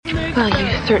Well,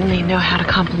 you certainly know how to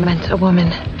compliment a woman.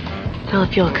 Well,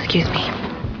 if you'll excuse me.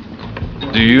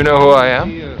 Do you know who I am?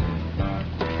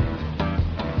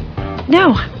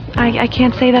 No, I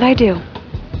can't say that I do.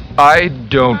 I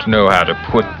don't know how to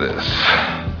put this,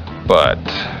 but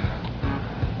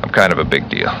I'm kind of a big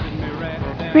deal.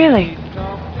 Really?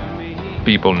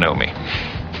 People know me.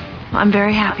 Well, I'm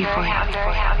very happy for you.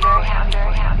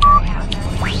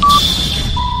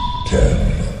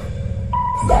 10,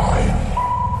 9,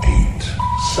 8,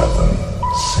 7,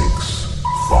 6,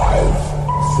 5,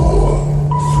 4,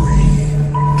 3,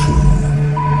 2,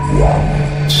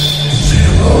 1,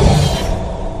 0.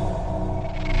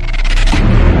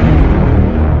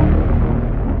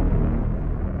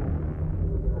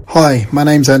 Hi, my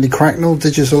name's Andy Cracknell,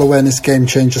 Digital Awareness Game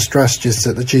Changer Strategist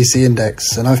at the GC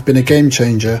Index, and I've been a game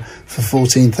changer for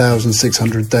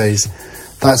 14,600 days.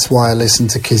 That's why I listen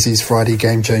to Kizzy's Friday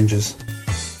Game Changers.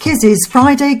 Kizzy's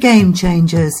Friday Game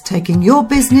Changers, taking your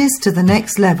business to the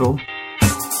next level.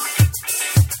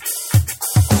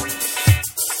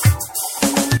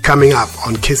 Coming up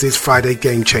on Kizzy's Friday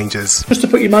Game Changers. Just to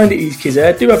put your mind at ease, Kizzy,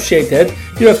 I do have shaved head,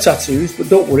 do have tattoos, but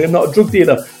don't worry, I'm not a drug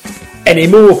dealer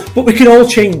anymore. But we can all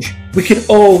change. We can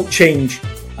all change.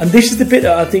 And this is the bit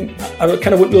that I think I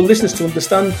kind of want your listeners to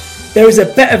understand. There is a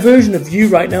better version of you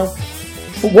right now.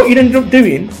 But what you end up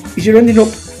doing is you're ending up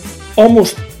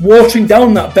almost watering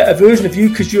down that better version of you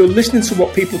because you're listening to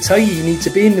what people tell you need to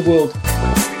be in the world.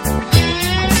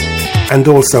 And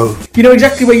also, you know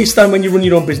exactly where you stand when you run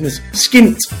your own business.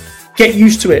 Skint. Get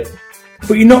used to it.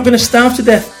 But you're not going to starve to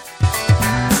death.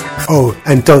 Oh,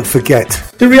 and don't forget,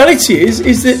 the reality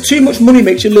is that too much money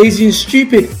makes you lazy and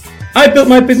stupid. I built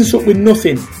my business up with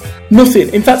nothing. Nothing.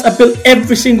 In fact, I built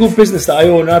every single business that I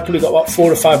own. I've probably got about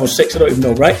 4 or 5 or 6, I don't even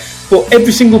know, right? But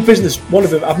every single business, one of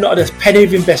them, I've not had a penny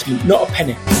of investment, not a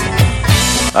penny.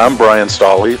 I'm Brian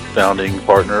Stolley, founding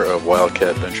partner of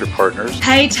Wildcat Venture Partners.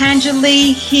 Hey, Tanja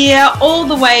Lee here, all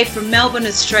the way from Melbourne,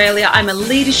 Australia. I'm a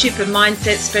leadership and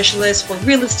mindset specialist for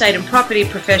real estate and property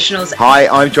professionals. Hi,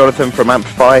 I'm Jonathan from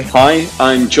Amplify. Hi,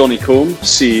 I'm Johnny Combe,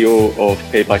 CEO of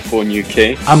Pay by Phone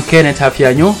UK. I'm Kenneth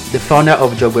Hafianyo, the founder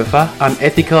of Jogwefa, an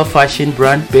ethical fashion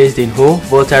brand based in Ho,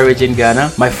 Volta region,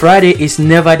 Ghana. My Friday is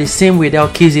never the same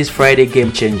without Kizzy's Friday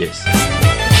Game Changers.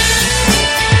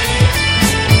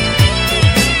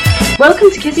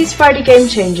 Welcome to Kizzy's Friday Game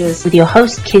Changers with your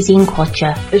host Kizzy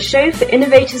Nkwocha, a show for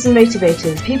innovators and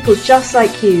motivators, people just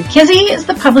like you. Kizzy is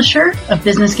the publisher of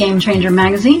Business Game Changer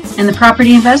magazine and the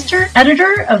property investor,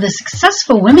 editor of the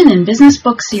successful Women in Business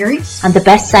book series and the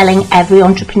best-selling Every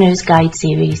Entrepreneur's Guide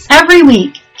series. Every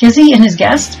week, Kizzy and his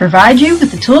guests provide you with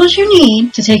the tools you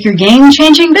need to take your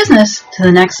game-changing business to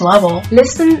the next level.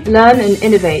 Listen, learn and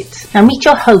innovate. Now meet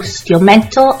your host, your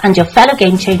mentor and your fellow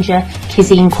game changer,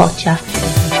 Kizzy Nkwocha.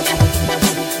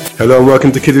 Hello and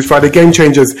welcome to Kizzy's Friday Game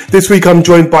Changers. This week I'm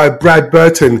joined by Brad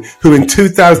Burton, who in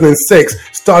 2006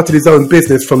 started his own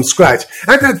business from scratch.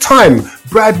 At that time,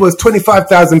 Brad was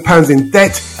 £25,000 in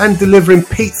debt and delivering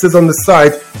pizzas on the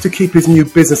side to keep his new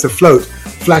business afloat.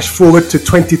 Flash forward to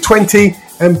 2020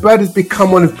 and Brad has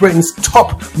become one of Britain's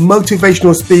top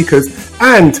motivational speakers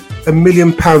and a £1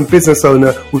 million business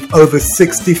owner with over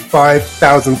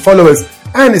 65,000 followers.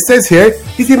 And it says here,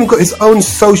 he's even got his own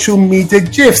social media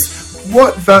GIFs.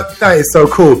 That is so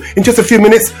cool. In just a few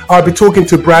minutes, I'll be talking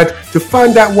to Brad to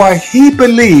find out why he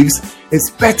believes it's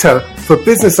better for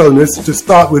business owners to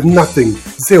start with nothing.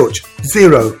 Zilch,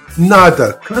 zero,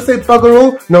 nada. Can I say bugger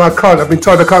all? No, I can't. I've been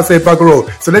told I can't say bugger all.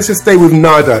 So let's just stay with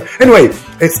nada. Anyway,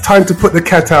 it's time to put the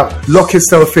cat out, lock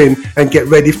yourself in, and get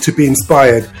ready to be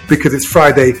inspired because it's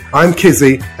Friday. I'm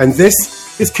Kizzy, and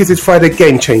this is Kizzy's Friday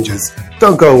Game Changers.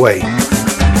 Don't go away.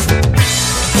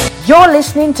 You're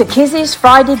listening to Kizzy's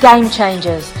Friday Game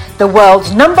Changers, the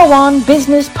world's #1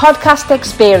 business podcast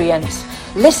experience.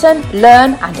 Listen,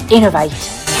 learn and innovate.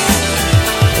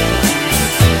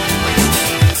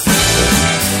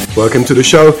 Welcome to the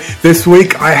show. This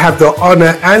week I have the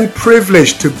honour and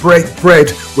privilege to break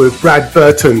bread with Brad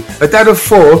Burton, a dad of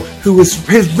 4 who has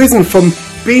risen from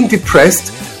being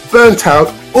depressed, burnt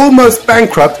out, almost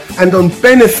bankrupt and on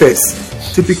benefits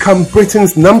to become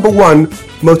Britain's #1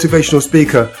 motivational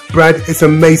speaker. Brad, it's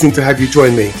amazing to have you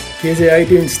join me. Kizzy, how you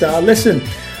doing, star? Listen,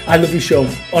 I love your show.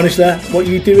 Honestly, what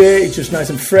you do here is just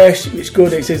nice and fresh. It's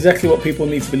good. It's exactly what people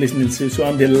need to be listening to. So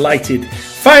I'm delighted.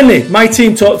 Finally, my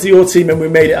team talked to your team and we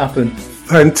made it happen.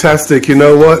 Fantastic. You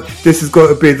know what? This has got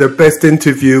to be the best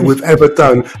interview we've ever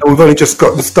done. And we've only just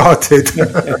gotten started.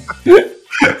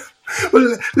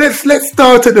 Well, let's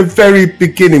start at the very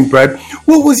beginning, Brad.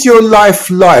 What was your life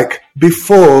like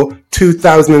before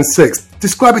 2006?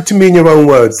 Describe it to me in your own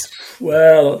words.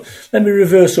 Well, let me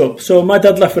reverse up. So my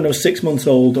dad left when I was 6 months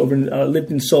old. I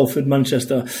lived in Salford,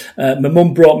 Manchester. My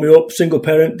mum brought me up, single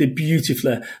parent, did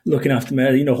beautifully, looking after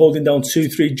me, holding down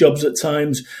 2-3 jobs at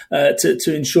times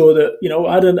to ensure that,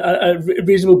 I had a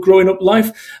reasonable growing up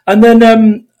life. And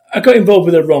then I got involved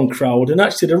with the wrong crowd. And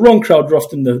actually the wrong crowd were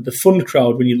often the fun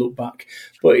crowd when you look back.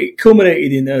 But it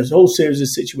culminated in a whole series of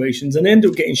situations, and I ended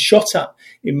up getting shot at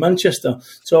in Manchester.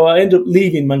 So I ended up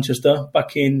leaving Manchester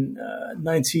back in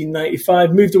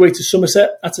 1995, moved away to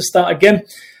Somerset, had to start again.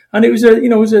 And it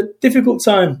was a difficult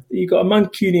time. You got a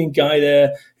Mancunian guy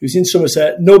there who's in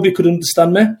Somerset. Nobody could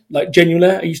understand me. Like,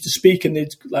 genuinely, I used to speak and they'd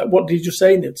like, what did you just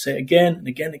say? And they'd say it again and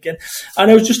again and again.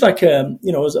 And I was just like, I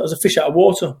was a fish out of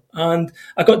water. And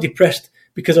I got depressed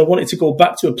because I wanted to go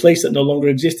back to a place that no longer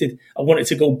existed. I wanted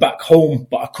to go back home,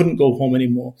 but I couldn't go home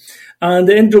anymore. And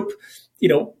I ended up,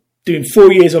 doing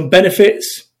 4 years on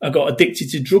benefits. I got addicted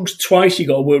to drugs twice. You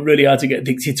got to work really hard to get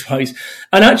addicted twice.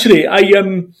 And actually, I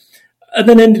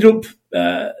then ended up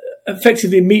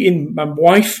effectively meeting my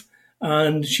wife,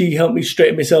 and she helped me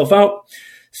straighten myself out.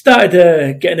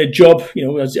 Started getting a job,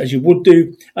 as you would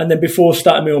do. And then before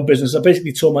starting my own business, I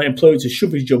basically told my employer to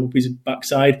shove his job up his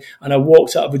backside. And I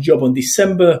walked out of a job on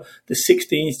December the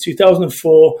 16th,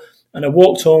 2004. And I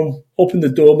walked home, opened the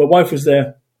door. My wife was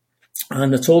there.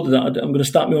 And I told her that I'm going to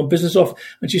start my own business off.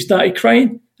 And she started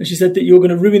crying. And she said that you're going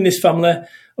to ruin this family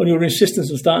on your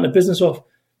insistence on starting a business off.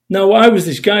 Now, I was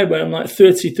this guy where I'm like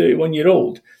 30, 31 year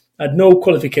old. I had no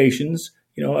qualifications.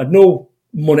 I had no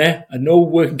money. I had no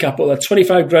working capital. I had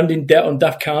 25 grand in debt on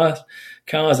daft cars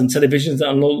and televisions that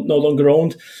I no longer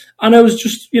owned. And I was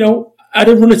just, I had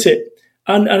a run at it.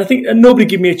 And I think nobody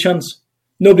gave me a chance.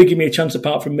 Nobody gave me a chance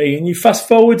apart from me. And you fast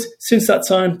forward since that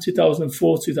time,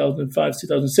 2004, 2005,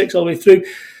 2006, all the way through.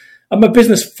 And my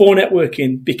business,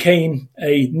 4Networking, became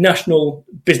a national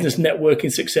business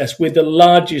networking success. We're the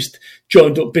largest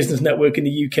joined-up business network in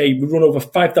the UK. We run over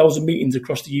 5,000 meetings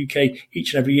across the UK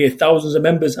each and every year, thousands of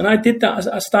members. And I did that.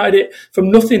 I started it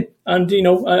from nothing. And,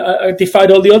 I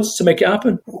defied all the odds to make it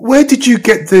happen. Where did you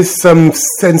get this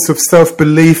sense of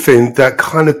self-belief in that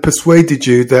kind of persuaded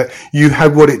you that you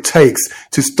had what it takes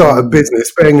to start a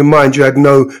business, bearing in mind you had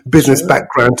no business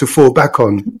background to fall back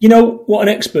on? You know what an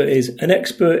expert is? An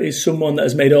expert is someone that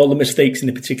has made all the mistakes in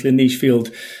a particular niche field.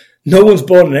 No one's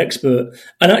born an expert.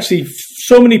 And actually,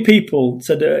 so many people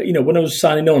said, when I was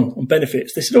signing on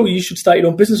benefits, they said, oh, you should start your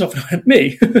own business off. And I went,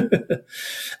 me?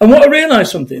 And what I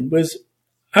realised something was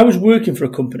I was working for a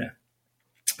company.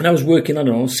 And I was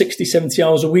working, 60, 70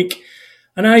 hours a week.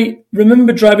 And I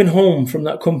remember driving home from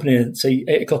that company at, say,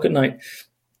 8 o'clock at night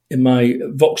in my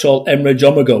Vauxhall Emirates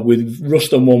Omega with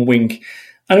rust on one wing.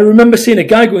 And I remember seeing a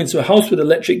guy go into a house with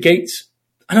electric gates.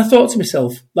 And I thought to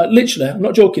myself, like, literally, I'm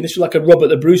not joking, this was like a Robert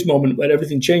the Bruce moment where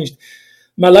everything changed.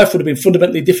 My life would have been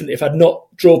fundamentally different if I'd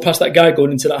not drove past that guy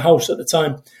going into that house at the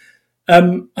time.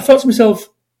 I thought to myself,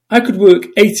 I could work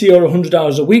 80 or 100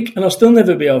 hours a week and I'll still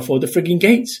never be able to afford the frigging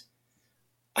gates.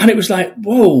 And it was like,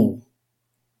 whoa,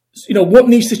 what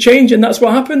needs to change? And that's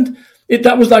what happened.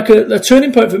 That was like a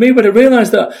turning point for me where I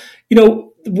realised that,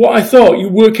 what I thought, you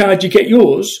work hard, you get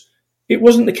yours, it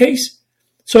wasn't the case.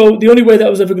 So the only way that I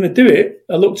was ever going to do it,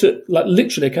 I looked at,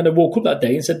 literally kind of woke up that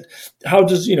day and said, how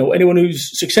does, anyone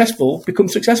who's successful become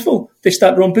successful? They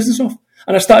start their own business off.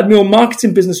 And I started my own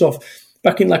marketing business off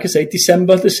back in, like I say,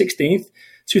 December the 16th,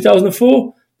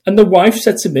 2004. And the wife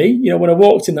said to me, when I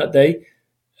walked in that day,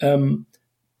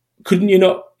 couldn't you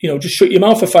not, just shut your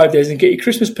mouth for 5 days and get your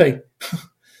Christmas pay?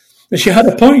 And she had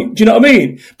a point. Do you know what I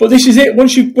mean? But this is it.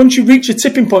 Once you reach a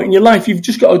tipping point in your life, you've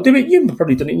just got to do it. You've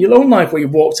probably done it in your own life where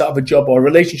you've walked out of a job or a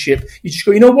relationship. You just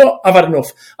go, you know what? I've had enough.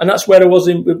 And that's where I was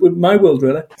with my world,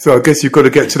 really. So I guess you've got to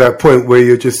get to that point where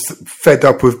you're just fed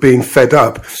up with being fed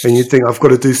up and you think, I've got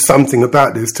to do something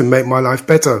about this to make my life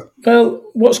better. Well,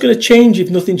 what's going to change if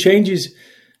nothing changes?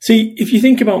 See, if you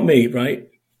think about me, right?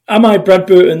 Am I Brad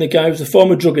Burton, the guy who was a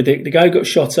former drug addict, the guy who got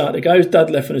shot at, the guy whose dad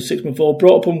left when he was 6-month-old,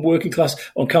 brought up on working class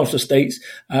on council estates,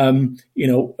 or am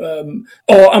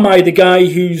I the guy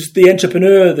who's the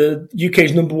entrepreneur, the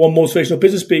UK's #1 motivational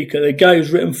business speaker, the guy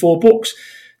who's written 4 books?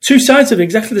 Two sides of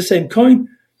exactly the same coin.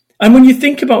 And when you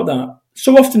think about that,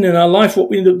 so often in our life, what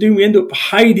we end up doing, we end up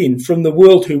hiding from the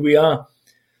world who we are.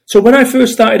 So when I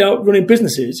first started out running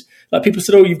businesses, like people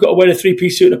said, oh, you've got to wear a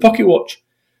 3-piece suit and a pocket watch.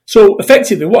 So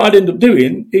effectively, what I'd end up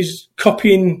doing is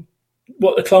copying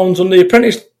what the clowns on The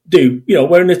Apprentice do,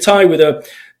 wearing a tie with a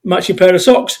matching pair of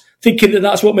socks, thinking that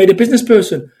that's what made a business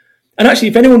person. And actually,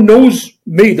 if anyone knows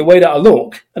me, the way that I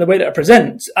look and the way that I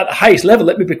present at the highest level,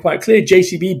 let me be quite clear,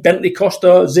 JCB, Bentley,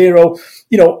 Costa, Zero,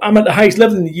 I'm at the highest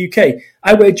level in the UK.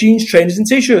 I wear jeans, trainers and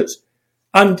T-shirts.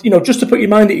 And, just to put your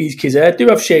mind at ease, Kizzy, I do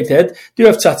have shaved head, do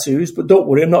have tattoos, but don't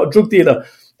worry, I'm not a drug dealer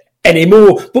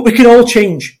anymore. But we can all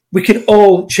change. We can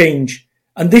all change.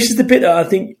 And this is the bit that I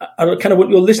think I kind of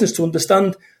want your listeners to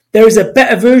understand. There is a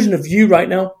better version of you right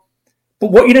now.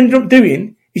 But what you ended up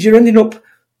doing is you're ending up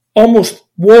almost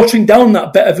watering down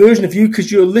that better version of you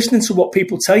because you're listening to what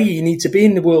people tell you need to be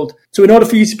in the world. So in order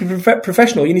for you to be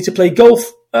professional, you need to play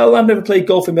golf. Well, I've never played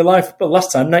golf in my life, but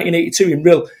last time, 1982 in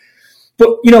real.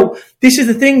 But, this is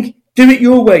the thing. Do it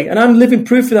your way. And I'm living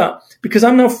proof of that because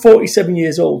I'm now 47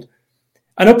 years old.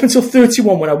 And up until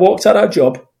 31, when I walked out of that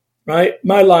job, right,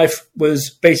 my life was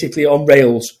basically on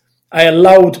rails. I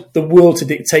allowed the world to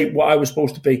dictate what I was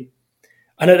supposed to be.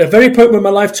 And at the very point when my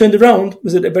life turned around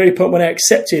was at the very point when I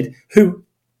accepted who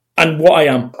and what I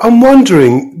am. I'm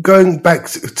wondering, going back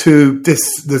to the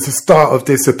start of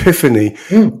this epiphany,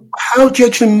 how do you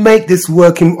actually make this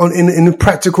work in a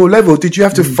practical level? Did you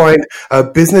have to find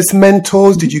business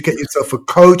mentors? Did you get yourself a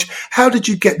coach? How did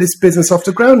you get this business off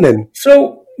the ground then?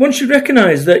 So once you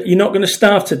recognise that you're not going to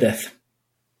starve to death,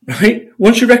 right?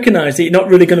 Once you recognise that you're not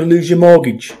really going to lose your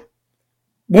mortgage,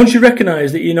 once you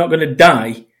recognise that you're not going to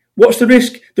die, what's the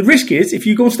risk? The risk is if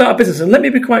you go and start a business, and let me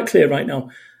be quite clear right now,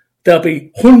 there'll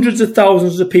be hundreds of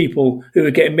thousands of people who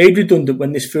are getting made redundant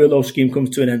when this furlough scheme comes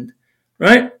to an end,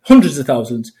 right? Hundreds of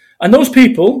thousands. And those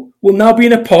people will now be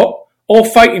in a pot all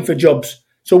fighting for jobs.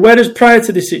 So whereas prior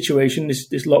to this situation,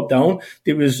 this lockdown,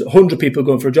 there was 100 people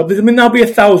going for a job, there will now be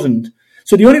 1,000.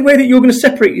 So the only way that you're going to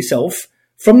separate yourself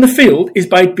from the field is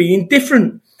by being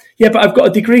different. Yeah, but I've got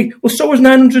a degree. Well, so was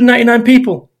 999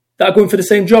 people that are going for the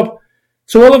same job.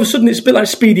 So all of a sudden, it's a bit like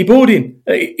speedy boarding,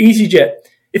 EasyJet.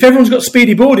 If everyone's got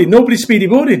speedy boarding, nobody's speedy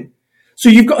boarding. So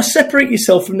you've got to separate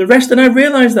yourself from the rest. And I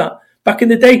realised that back in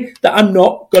the day that I'm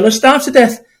not going to starve to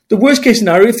death. The worst case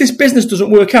scenario, if this business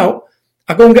doesn't work out,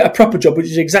 I go and get a proper job, which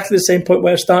is exactly the same point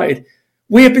where I started.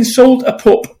 We have been sold a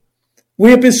pup.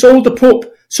 We have been sold a pup.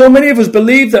 So many of us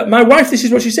believe that. My wife, this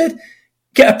is what she said,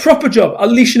 get a proper job.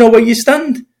 At least you know where you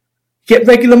stand. Get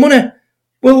regular money.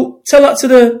 Well, tell that to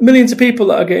the millions of people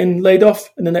that are getting laid off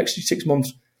in the next 6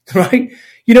 months, right?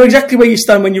 You know exactly where you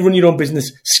stand when you run your own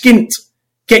business. Skint.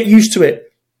 Get used to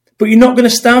it. But you're not going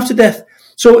to starve to death.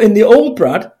 So in the old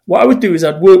Brad, what I would do is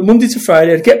I'd work Monday to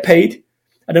Friday, I'd get paid,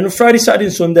 and then on Friday, Saturday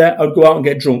and Sunday, I'd go out and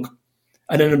get drunk.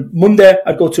 And then on Monday,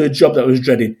 I'd go to a job that I was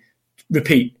dreading.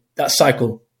 Repeat that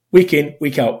cycle. Week in,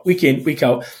 week out, week in, week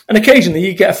out. And occasionally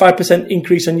you get a 5%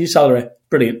 increase on your salary.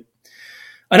 Brilliant.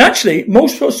 And actually,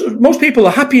 most people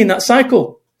are happy in that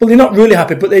cycle. Well, they're not really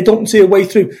happy, but they don't see a way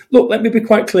through. Look, let me be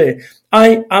quite clear.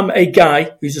 I am a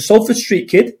guy who's a Salford street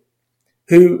kid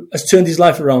who has turned his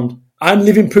life around. I'm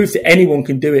living proof that anyone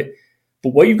can do it.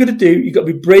 But what you've got to do, you've got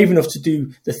to be brave enough to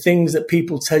do the things that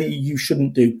people tell you you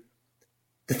shouldn't do.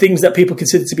 The things that people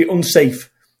consider to be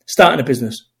unsafe. Starting a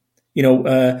business.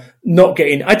 Not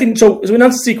getting... So as an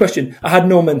answer to your question, I had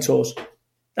no mentors.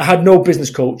 I had no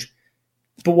business coach.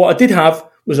 But what I did have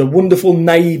was a wonderful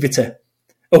naivety.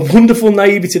 A wonderful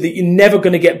naivety that you're never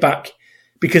going to get back.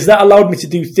 Because that allowed me to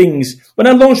do things. When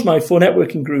I launched my phone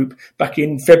networking group back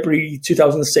in February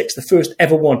 2006, the first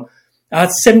ever one, I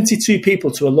had 72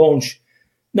 people to a launch.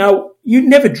 Now, you'd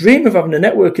never dream of having a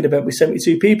networking event with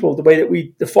 72 people, the way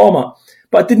that the format.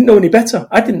 But I didn't know any better.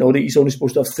 I didn't know that you're only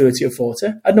supposed to have 30 or 40.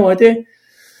 I had no idea.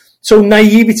 So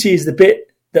naivety is the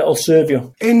bit that'll serve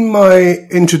you. In my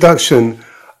introduction,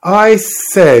 I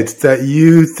said that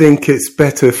you think it's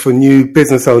better for new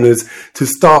business owners to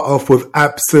start off with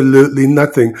absolutely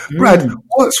nothing. Brad,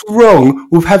 what's wrong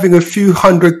with having a few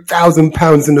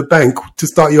 £100,000 in the bank to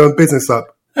start your own business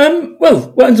up?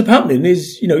 Well, what ends up happening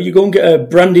is, you go and get a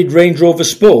branded Range Rover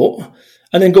Sport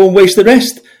and then go and waste the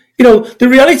rest. The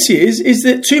reality is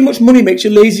that too much money makes you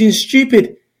lazy and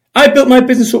stupid. I built my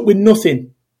business up with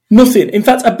nothing. Nothing. In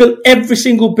fact, I built every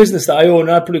single business that I own.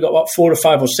 I probably got about 4 or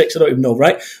 5 or 6. I don't even know,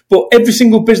 right? But every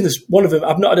single business, one of them,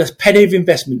 I've not had a penny of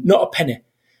investment, not a penny.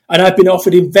 And I've been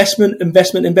offered investment.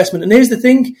 And here's the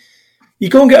thing. You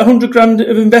go and get 100 grand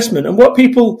of investment. And what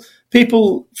people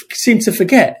seem to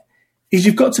forget is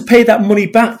you've got to pay that money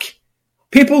back.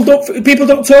 People don't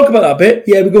talk about that bit.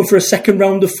 Yeah, we're going for a second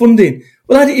round of funding.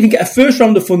 Well, I didn't even get a first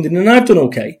round of funding and I've done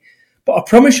okay. But I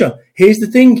promise you, here's the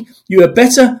thing. You are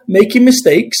better making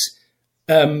mistakes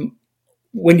when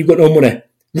you've got no money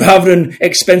rather than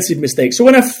expensive mistakes. So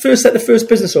when I first set the first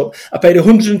business up, I paid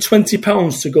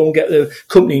 £120 to go and get the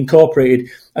company incorporated.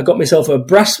 I got myself a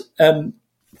brass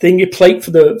thingy plate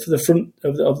for the front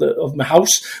of my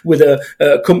house with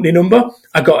a company number.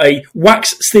 I got a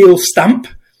wax steel stamp.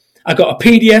 I got a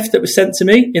PDF that was sent to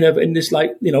me in this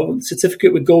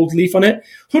certificate with gold leaf on it.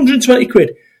 120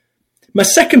 quid. My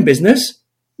second business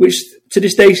which to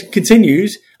this day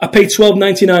continues, I paid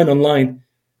 $12.99 online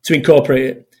to incorporate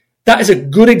it. That is a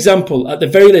good example at the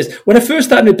very least. When I first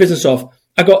started my business off,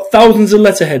 I got thousands of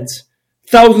letterheads,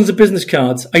 thousands of business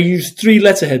cards. I used 3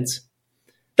 letterheads.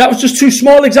 That was just 2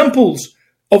 small examples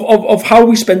of how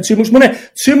we spend too much money.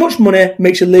 Too much money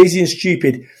makes you lazy and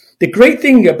stupid. The great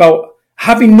thing about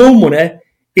having no money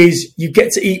is you get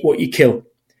to eat what you kill.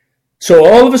 So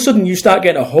all of a sudden you start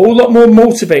getting a whole lot more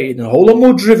motivated and a whole lot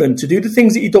more driven to do the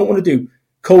things that you don't want to do.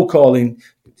 Cold calling,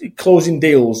 closing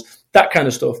deals, that kind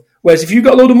of stuff. Whereas if you've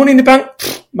got a load of money in the bank,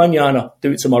 mañana,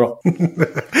 do it tomorrow.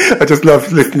 I just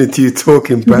love listening to you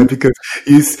talking, Brad, because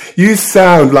you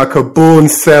sound like a born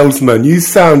salesman. You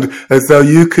sound as though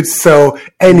you could sell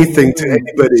anything to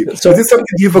anybody. So is this something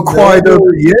you've acquired over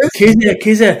the years?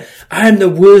 Kizza, I am the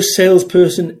worst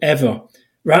salesperson ever,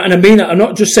 right? And I mean that. I'm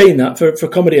not just saying that for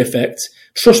comedy effect.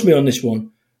 Trust me on this one,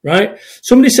 right?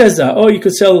 Somebody says that, you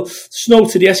could sell snow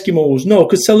to the Eskimos. No, I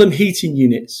could sell them heating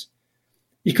units.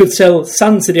 You could sell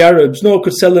sand to the Arabs. No, I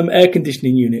could sell them air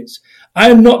conditioning units.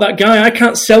 I am not that guy. I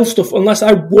can't sell stuff unless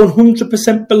I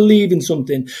 100% believe in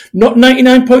something. Not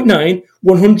 99.9,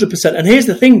 100%. And here's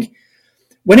the thing.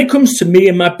 When it comes to me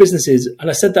and my businesses,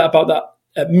 and I said that about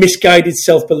that misguided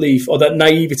self-belief or that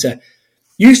naivety,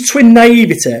 use twin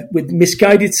naivety with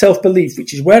misguided self-belief,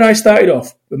 which is where I started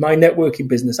off with my networking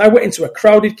business. I went into a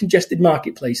crowded, congested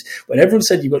marketplace where everyone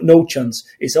said you've got no chance.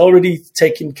 It's already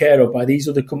taken care of by these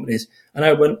other companies. And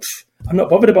I went, I'm not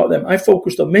bothered about them. I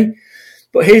focused on me.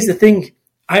 But here's the thing.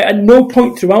 At no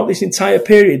point throughout this entire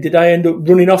period did I end up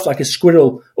running off like a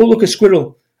squirrel. Oh, look, a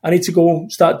squirrel. I need to go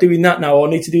start doing that now, or I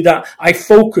need to do that. I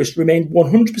remained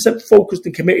 100% focused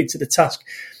and committed to the task.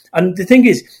 And the thing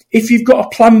is, if you've got a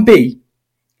plan B,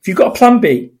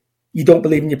 you don't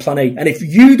believe in your plan A. And if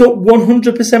you don't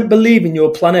 100% believe in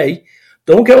your plan A,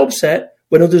 don't get upset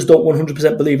when others don't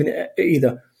 100% believe in it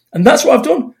either. And that's what I've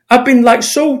done. I've been like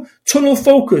so tunnel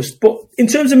focused. But in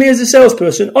terms of me as a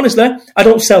salesperson, honestly, I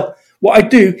don't sell. What I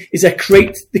do is I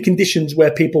create the conditions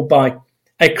where people buy.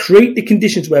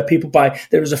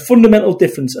 There is a fundamental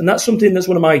difference. And that's something that's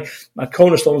one of my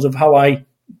cornerstones of how I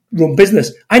run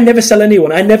business. I never sell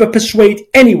anyone. I never persuade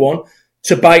anyone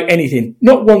to buy anything.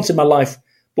 Not once in my life.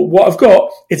 But what I've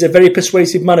got is a very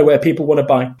persuasive manner where people want to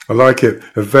buy. I like it.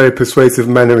 A very persuasive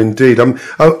manner indeed.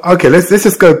 Okay, let's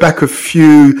just go back a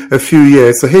few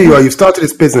years. So here you are. You've started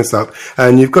this business up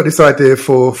and you've got this idea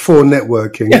for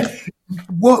networking. Yeah.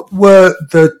 What were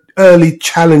the early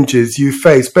challenges you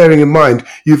faced, bearing in mind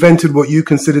you've entered what you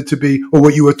considered to be, or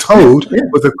what you were told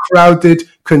was a crowded,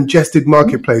 congested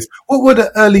marketplace? What were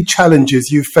the early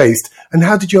challenges you faced and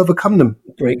how did you overcome them?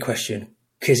 Great question.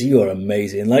 Kizzy, you're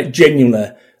amazing. Like,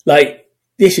 genuinely. Like,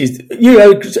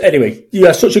 anyway, you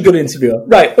are such a good interviewer.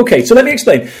 Right, okay, so let me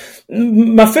explain.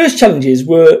 My first challenges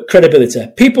were credibility.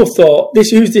 People thought,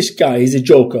 who's this guy? He's a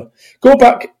joker. Go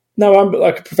back, now I'm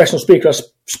like a professional speaker. I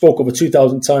spoke over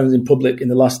 2,000 times in public in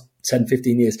the last 10,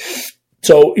 15 years.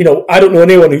 So, I don't know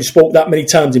anyone who spoke that many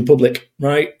times in public,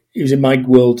 right? He was in my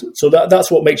world. So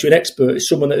that's what makes you an expert, is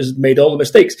someone that has made all the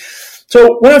mistakes.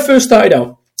 So when I first started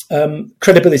out,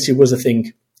 credibility was a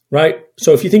thing, right?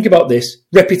 So if you think about this,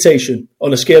 reputation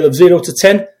on a scale of 0 to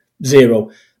 10, 0.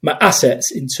 My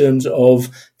assets in terms of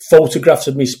photographs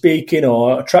of me speaking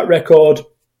or a track record,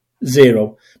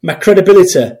 0. My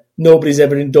credibility, nobody's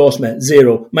ever endorsed me,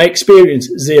 0. My experience,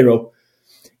 0.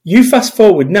 You fast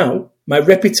forward now, my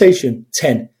reputation,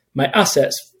 10. My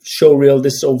assets, showreel,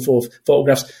 this, so forth,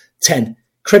 photographs, 10.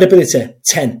 Credibility,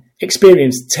 10.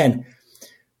 Experience, 10.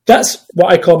 That's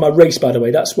what I call my race, by the way.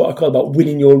 That's what I call about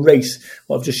winning your race.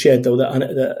 What I've just shared, though,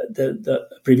 the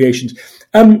abbreviations.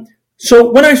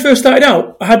 So when I first started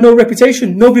out, I had no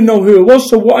reputation. Nobody knew who I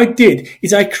was. So what I did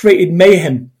is I created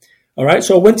mayhem. All right.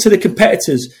 So I went to the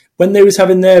competitors when they was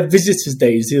having their visitors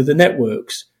days, the other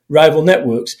networks, rival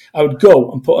networks. I would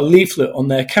go and put a leaflet on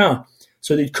their car.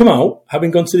 So they'd come out,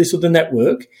 having gone to this other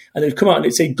network, and they'd come out and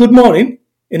they'd say, "Good morning,"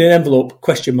 in an envelope,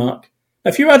 question mark.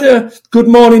 If you had a good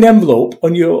morning envelope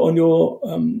on your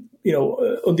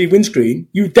under your windscreen,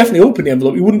 you would definitely open the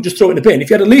envelope. You wouldn't just throw it in the bin.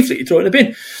 If you had a leaflet, you throw it in the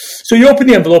bin. So you open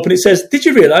the envelope and it says, "Did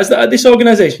you realise that at this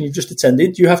organisation you've just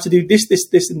attended, you have to do this, this,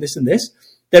 this, and this, and this?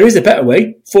 There is a better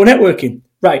way for networking."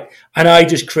 Right. And I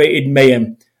just created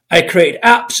mayhem. I created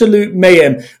absolute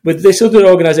mayhem with this other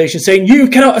organisation saying, "You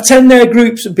cannot attend their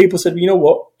groups." And people said, "You know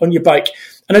what? On your bike."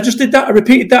 And I just did that. I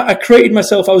repeated that. I created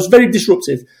myself. I was very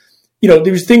disruptive.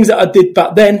 There was things that I did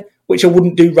back then which I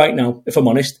wouldn't do right now, if I'm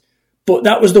honest. But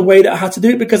that was the way that I had to do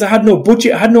it because I had no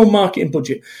budget. I had no marketing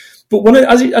budget. But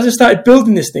as I started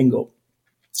building this thing up,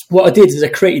 what I did is I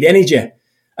created energy.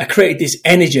 I created this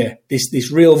energy,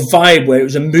 this real vibe where it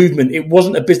was a movement. It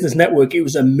wasn't a business network, it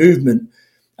was a movement.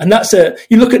 And that's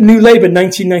you look at New Labour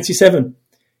 1997.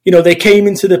 They came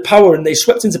into the power and they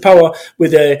swept into power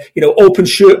with a, open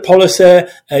shirt policy,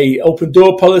 a open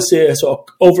door policy, a sort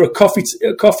of over a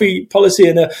coffee policy,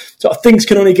 and a sort of things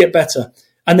can only get better.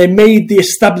 And they made the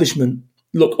establishment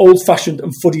look old-fashioned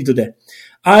and fuddy-duddy.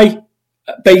 I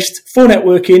based for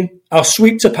networking our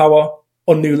sweep to power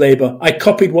on New Labour. I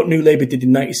copied what New Labour did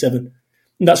in 97.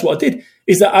 And that's what I did,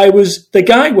 is that I was the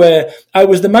guy where I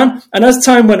was the man. And as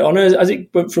time went on, as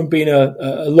it went from being a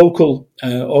local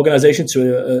organisation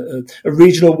to a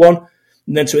regional one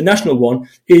and then to a national one,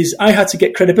 is I had to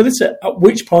get credibility, at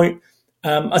which point,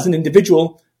 as an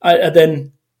individual, I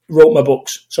then wrote my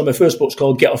books. So my first book's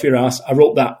called Get Off Your Ass. I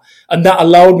wrote that. And that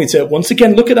allowed me to, once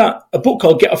again, look at that, a book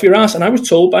called Get Off Your Ass. And I was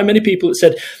told by many people that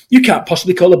said, you can't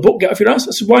possibly call a book Get Off Your Ass.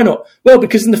 I said, why not? Well,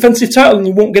 because it's an offensive title and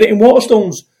you won't get it in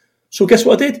Waterstones. So guess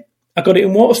what I did? I got it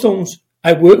in Waterstones.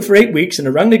 I worked for 8 weeks and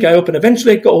I rang the guy up and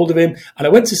eventually got hold of him and I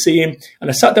went to see him and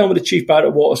I sat down with the chief bar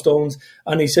at Waterstones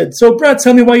and he said, so Brad,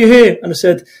 tell me why you're here. And I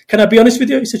said, can I be honest with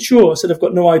you? He said, sure. I said, I've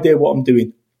got no idea what I'm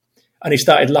doing. And he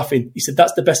started laughing. He said,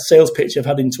 that's the best sales pitch I've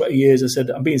had in 20 years. I said,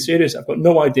 I'm being serious. I've got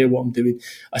no idea what I'm doing.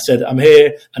 I said, I'm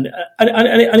here.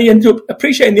 And he ended up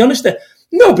appreciating the honesty.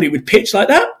 Nobody would pitch like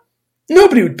that.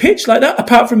 Nobody would pitch like that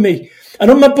apart from me. And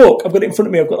on my book, I've got it in front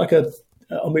of me. I've got like a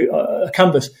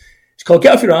canvas. It's called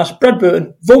Get Off Your Ass. Brad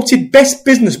Burton, voted best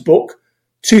business book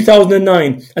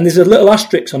 2009. And there's a little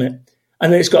asterisk on it.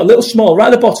 And then it's got a little small right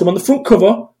at the bottom on the front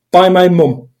cover by my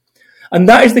mum. And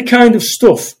that is the kind of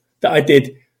stuff that I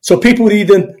did. So people would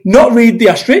either not read the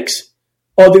asterisks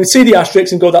or they would see the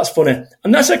asterisks and go, that's funny.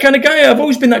 And that's that kind of guy. I've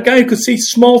always been that guy who could see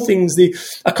small things.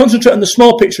 I concentrate on the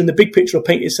small picture and the big picture will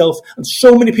paint itself. And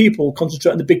so many people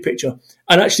concentrate on the big picture.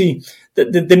 And actually,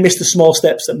 they miss the small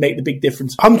steps that make the big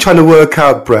difference. I'm trying to work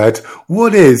out, Brad,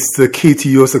 what is the key to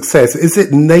your success? Is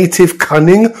it native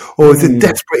cunning or is it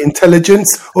desperate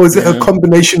intelligence or is it a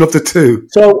combination of the two?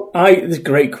 So, it's a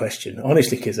great question.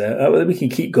 Honestly, kids, we can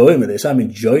keep going with this. I'm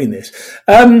enjoying this.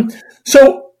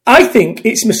 So I think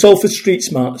it's my Salford street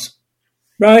smarts,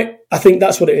 right? I think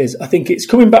that's what it is. I think it's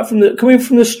coming from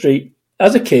the street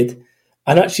as a kid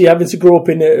and actually having to grow up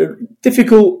in a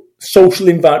difficult social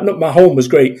environment. My home was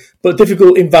great, but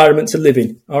difficult environment to live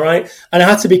in. All right. And I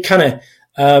had to be canny.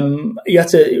 You had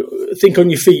to think on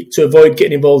your feet to avoid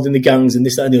getting involved in the gangs and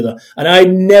this, that, and the other. And I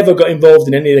never got involved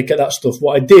in any of that stuff.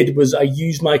 What I did was I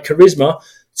used my charisma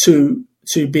to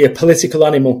be a political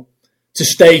animal, to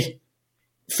stay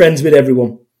friends with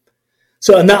everyone.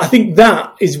 So, and that, I think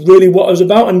that is really what I was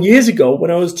about. And years ago,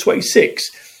 when I was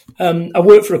 26, I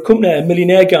worked for a company, a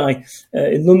millionaire guy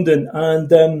in London,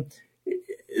 and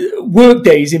work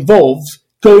days involved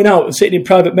going out and sitting in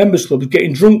private members clubs,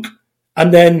 getting drunk,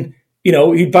 and then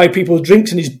he'd buy people drinks,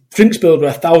 and his drinks bill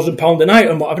were £1,000 a night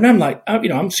and whatever. And I'm like,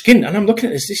 I'm skinned, and I'm looking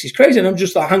at this. This is crazy, and I'm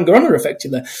just a hanger-oner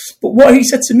effectively. But what he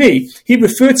said to me, he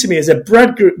referred to me as a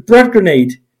Brad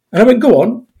grenade, and I went, go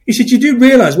on. He said, you do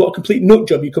realise what a complete nut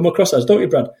job you come across as, don't you,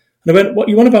 Brad? And I went, what are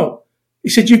you on about? He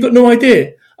said, you've got no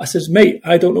idea. I says, mate,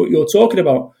 I don't know what you're talking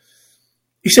about.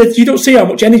 He said, you don't see how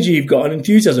much energy you've got and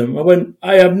enthusiasm. I went,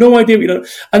 I have no idea what you know.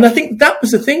 And I think that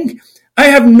was the thing. I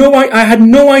had no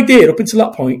idea up until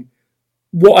that point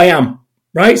what I am,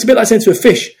 right? It's a bit like saying to a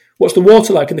fish, what's the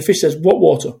water like? And the fish says, what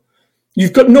water?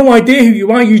 You've got no idea who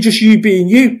you are. You just you being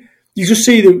you. You just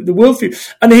see the world through.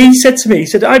 And he said to me, he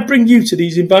said, I bring you to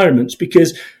these environments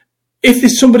because if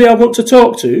there's somebody I want to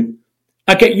talk to,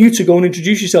 I get you to go and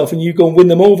introduce yourself and you go and win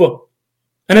them over.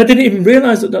 And I didn't even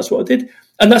realise that that's what I did.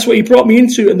 And that's what he brought me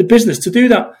into in the business to do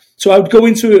that. So I would go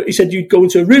into, he said, you'd go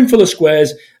into a room full of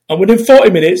squares and within 40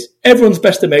 minutes, everyone's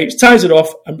best of mates, ties it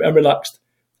off and relaxed.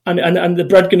 And the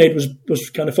Brad grenade was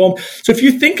kind of formed. So if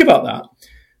you think about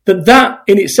that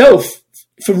in itself,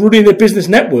 for running a business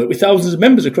network with thousands of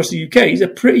members across the UK is a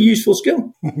pretty useful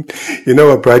skill. You know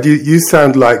what, Brad? You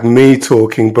sound like me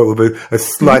talking, but with a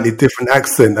slightly different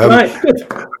accent. Right,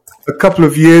 good. A couple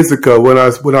of years ago, when I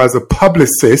was a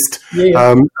publicist,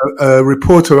 a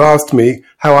reporter asked me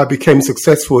how I became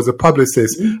successful as a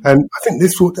publicist, and I think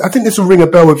this will ring a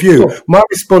bell with you. Sure. My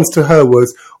response to her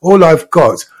was, "All I've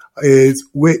got is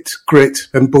wit, grit,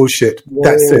 and bullshit. Whoa.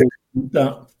 That's it."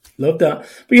 Love that.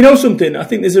 But you know something? I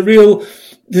think there's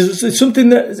something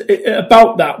that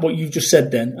about that what you've just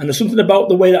said then, and there's something about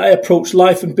the way that I approach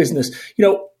life and business.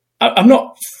 I'm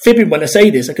not fibbing when I say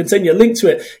this. I can send you a link to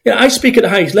it. I speak at the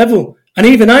highest level, and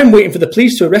even I'm waiting for the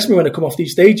police to arrest me when I come off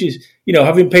these stages.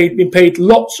 Having been paid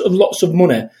lots of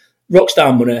money,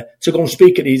 rockstar money, to go and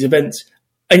speak at these events.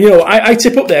 And I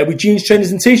tip up there with jeans,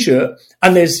 trainers, and t-shirt,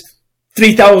 and there's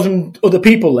 3,000 other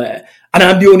people there, and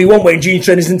I'm the only one wearing jeans,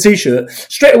 trainers and T-shirt,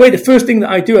 straight away the first thing that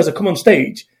I do as I come on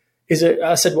stage is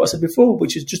I said what I said before,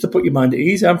 which is just to put your mind at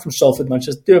ease. I'm from Salford,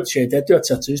 Manchester, do have shaved head, do have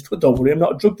tattoos, but don't worry, I'm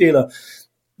not a drug dealer.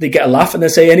 They get a laugh and they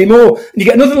say any more, and you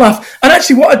get another laugh. And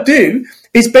actually what I do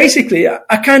is basically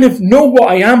I kind of know what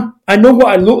I am. I know what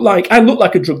I look like. I look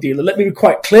like a drug dealer. Let me be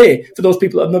quite clear for those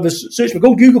people that have never searched me.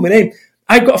 Go Google my name.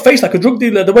 I've got a face like a drug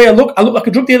dealer. The way I look like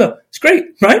a drug dealer. It's great,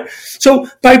 right? So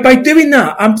by doing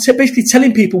that, I'm basically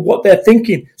telling people what they're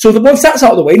thinking. So that once that's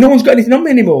out of the way, no one's got anything on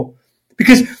me anymore.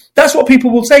 Because that's what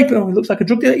people will say. Oh, he looks like a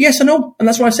drug dealer. Yes, I know. And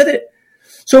that's why I said it.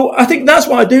 So I think that's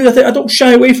what I do. I don't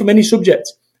shy away from any subject.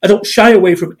 I don't shy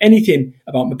away from anything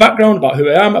about my background, about who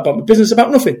I am, about my business,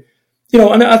 about nothing.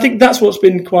 And I think that's what's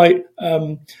been quite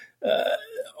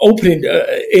opening,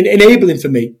 enabling for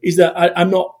me, is that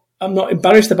I'm not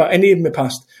embarrassed about any of my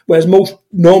past, whereas most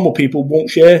normal people won't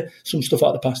share some stuff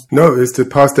out of the past. No, it's the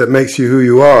past that makes you who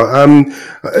you are.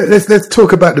 Let's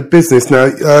talk about the business now.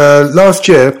 Last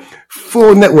year,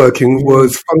 For Networking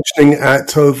was functioning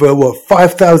at over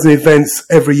 5,000 events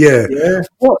every year. Yeah.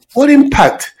 What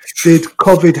impact did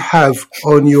COVID have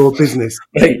on your business?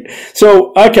 Right.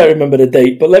 So I can't remember the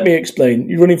date, but let me explain.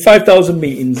 You're running 5,000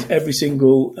 meetings every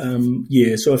single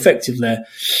year. So effectively,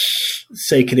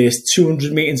 sake of this,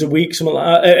 200 meetings a week, something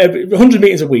like that, 100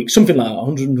 meetings a week, something like that,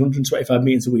 100, 125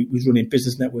 meetings a week. We was running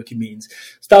business networking meetings.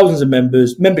 It's thousands of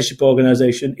members, membership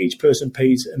organisation. Each person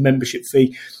pays a membership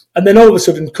fee. And then all of a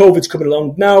sudden, COVID's coming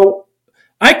along. Now,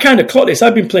 I kind of clocked this.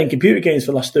 I've been playing computer games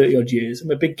for the last 30 odd years.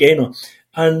 I'm a big gamer.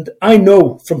 And I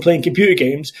know from playing computer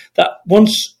games that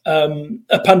once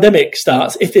a pandemic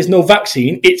starts, if there's no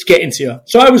vaccine, it's getting to you.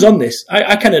 So I was on this.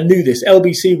 I kind of knew this.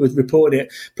 LBC was reporting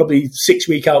it probably 6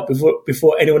 weeks out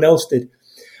before anyone else did.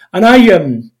 And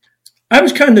I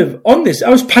was kind of on this. I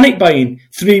was panic buying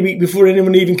 3 weeks before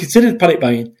anyone even considered panic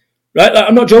buying. Right? Like,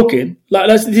 I'm not joking. And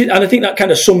I think that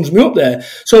kind of sums me up there.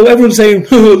 So everyone's saying,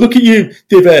 oh, look at you,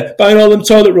 Diver, buying all them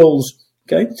toilet rolls.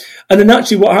 Okay. And then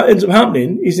actually what ends up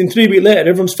happening is in 3 weeks later,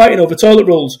 everyone's fighting over toilet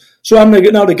rolls. So I'm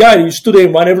now the guy who's stood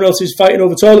in while everyone else is fighting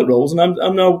over toilet rolls, and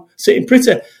I'm now sitting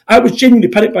pretty. I was genuinely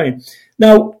panic buying.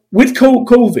 Now, with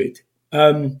COVID,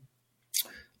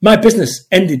 my business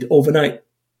ended overnight.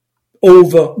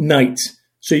 Overnight.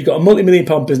 So you got a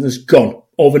multi-million-pound business gone.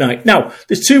 Overnight. Now,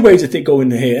 there's two ways I think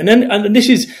going in here, and this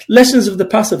is lessons of the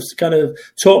past have kind of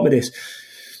taught me this.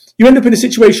 You end up in a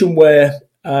situation where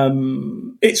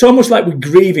it's almost like we're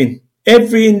grieving.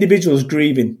 Every individual is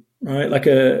grieving, right? Like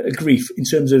a grief in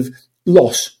terms of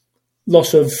loss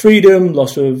of freedom,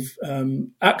 loss of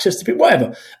access to people,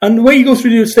 whatever. And the way you go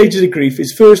through the stages of grief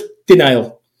is first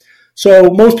denial. So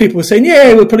most people are saying,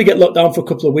 yeah, we'll probably get locked down for a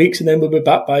couple of weeks and then we'll be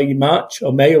back by March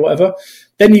or May or whatever.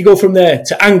 Then you go from there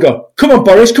to anger. Come on,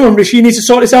 Boris. Come on, Rishi. You need to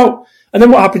sort this out. And then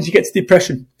what happens? You get to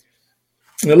depression.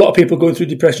 And a lot of people are going through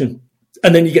depression.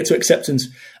 And then you get to acceptance.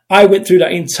 I went through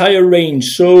that entire range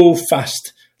so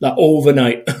fast, like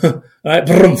overnight. Right?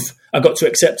 Brumph. I got to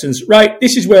acceptance. Right,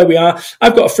 this is where we are.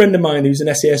 I've got a friend of mine who's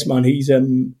an SAS man. He's I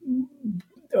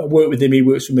work with him. He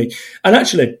works for me. And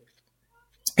actually,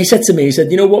 he said to me, he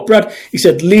said, you know what, Brad? He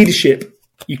said, leadership,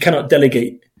 you cannot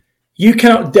delegate. You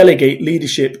cannot delegate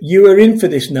leadership. You are in for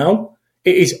this now.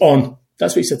 It is on.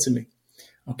 That's what he said to me.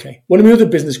 Okay. One of my other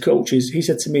business coaches, he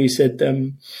said to me, he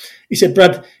said,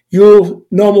 Brad, your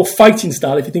normal fighting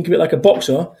style, if you think of it like a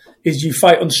boxer, is you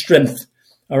fight on strength.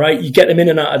 All right. You get them in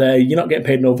and out of there. You're not getting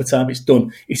paid in overtime. It's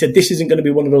done. He said, this isn't going to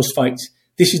be one of those fights.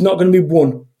 This is not going to be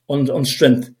won on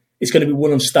strength. It's going to be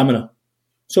won on stamina.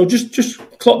 So just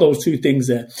clock those two things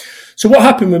there. So what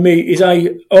happened with me is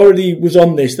I already was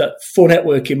on this, that For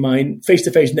Networking, my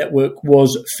face-to-face network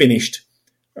was finished.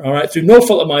 All right, through no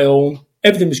fault of my own,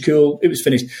 everything was cool, it was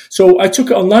finished. So I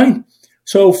took it online.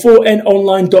 So for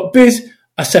nonline.biz,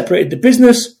 I separated the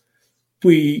business.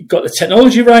 We got the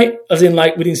technology right, as in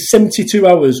like within 72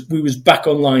 hours, we was back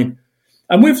online.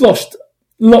 And we've lost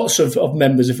lots of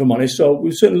members, if I'm honest. So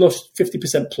we've certainly lost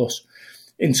 50% plus.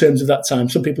 In terms of that time.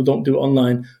 Some people don't do it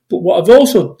online. But what I've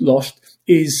also lost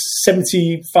is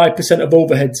 75% of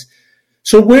overheads.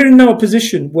 So we're in now a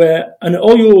position where, and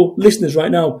all your listeners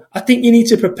right now, I think you need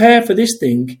to prepare for this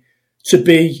thing to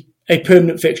be a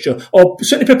permanent fixture, or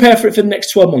certainly prepare for it for the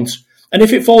next 12 months. And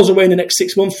if it falls away in the next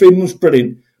 6 months, 3 months,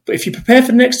 brilliant. But if you prepare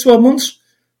for the next 12 months,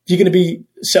 you're going to be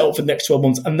set up for the next 12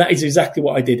 months. And that is exactly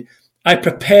what I did. I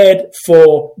prepared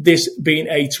for this being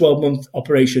a 12-month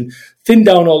operation, thinned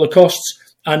down all the costs,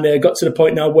 and got to the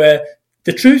point now where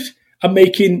the truth, I'm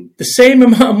making the same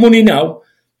amount of money now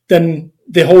than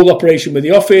the whole operation with the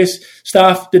office,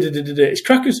 staff, It's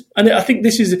crackers. And I think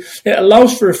it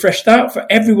allows for a fresh start for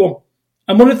everyone.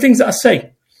 And one of the things that I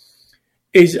say,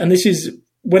 is, and this is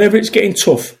whenever it's getting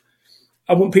tough,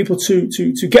 I want people to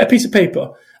get a piece of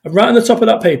paper and write on the top of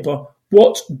that paper,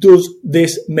 what does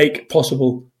this make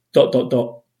possible? ...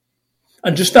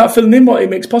 And just start filling in what it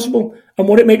makes possible. And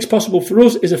what it makes possible for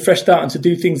us is a fresh start and to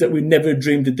do things that we never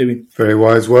dreamed of doing. Very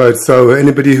wise words. So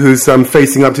anybody who's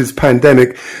facing up to this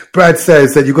pandemic, Brad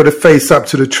says that you've got to face up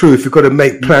to the truth. You've got to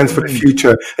make plans for the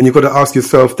future. And you've got to ask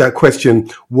yourself that question,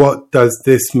 what does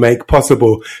this make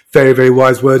possible? Very, very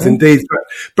wise words indeed.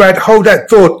 Brad, hold that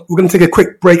thought. We're going to take a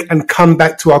quick break and come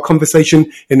back to our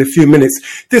conversation in a few minutes.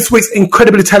 This week's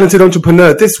incredibly talented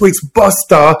entrepreneur, this week's boss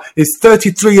star is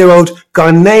 33-year-old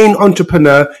Ghanaian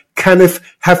entrepreneur Kenneth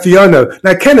Hafiano.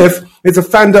 Now, Kenneth is a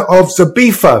founder of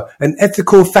Zabifa, an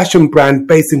ethical fashion brand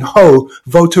based in Ho,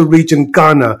 Volta region,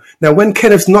 Ghana. Now, when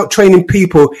Kenneth's not training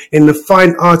people in the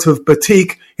fine art of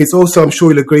batik, he's also, I'm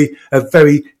sure you'll agree, a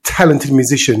very talented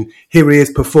musician. Here he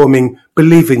is performing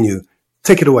Believe in You.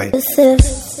 Take it away.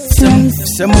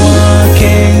 C'est moi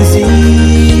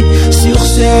Kenzie sur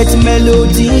cette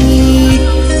mélodie.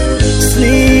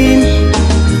 Slim,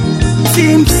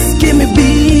 Sims, give me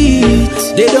beat.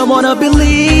 They don't wanna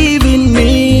believe in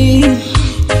me.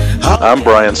 I'm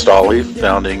Brian Stolley,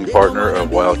 founding partner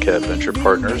of Wildcat Venture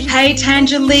Partners. Hey,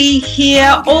 Tangerlee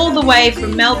here, all the way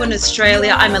from Melbourne,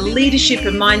 Australia. I'm a leadership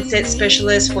and mindset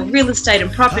specialist for real estate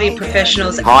and property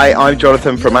professionals. Hi, I'm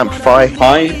Jonathan from Amplify.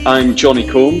 Hi, I'm Johnny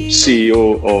Combe,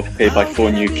 CEO of Pay by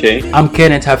Phone UK. I'm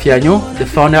Kenneth Hafiano, the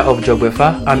founder of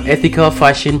Jogwefa, an ethical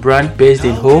fashion brand based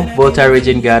in Ho, Volta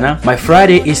region, Ghana. My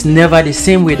Friday is never the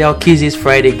same without Kizzy's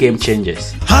Friday Game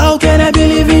Changers. How can I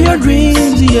believe in your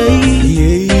dreams? Yeah,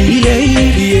 yeah, yeah, yeah, yeah, yeah.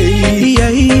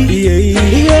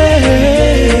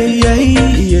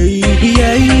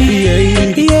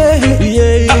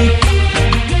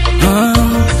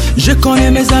 Je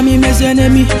connais mes amis, mes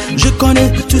ennemis. Je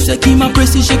connais tous ceux qui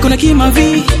m'apprécient. Je connais qui ma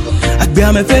vie.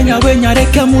 Akbia me venya wenya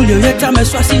reka mulio yeta me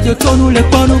swasi de tonu le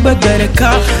ponu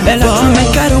bebereka. Ela me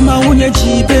caro ma unye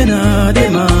jibena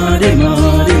dema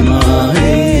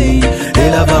hey.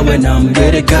 Ela va when I'm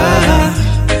bereka.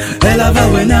 Ela va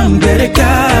when I'm bereka.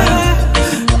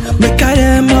 Me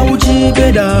caro ma uji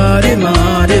beda dema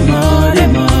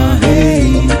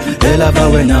hey. Ela va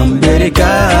when I'm bereka.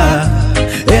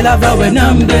 Ela va when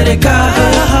I'm bereka.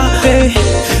 Hey.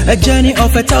 A journey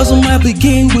of 1,000 miles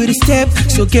begin with a step.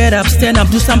 So get up, stand up,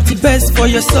 do something best for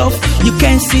yourself. You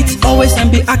can't sit always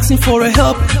and be asking for a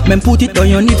help. Man, put it on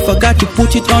your knee, forgot to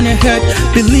put it on your head.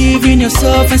 Believe in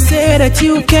yourself and say that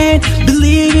you can.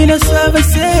 Believe in yourself and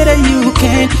say that you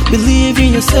can. Believe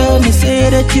in yourself and say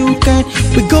that you can.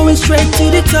 We're going straight to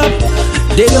the top.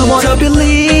 They don't want to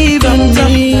believe in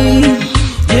me.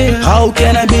 Yeah. How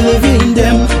can I believe in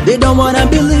them? They don't want to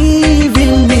believe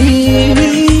in me.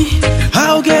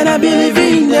 How can I believe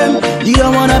in them? You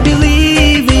don't wanna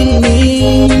believe in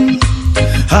me.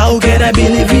 How can I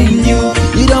believe in you?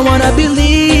 You don't wanna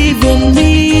believe in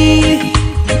me.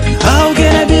 How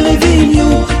can I believe in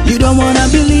you? You don't wanna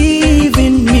believe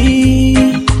in me.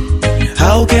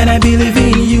 How can I believe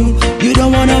in you? You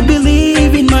don't wanna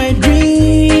believe in my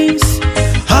dreams.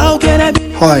 How can I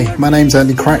Hi, my name's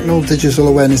Andy Cracknell, Digital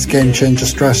Awareness Game Changer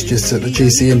Strategist at the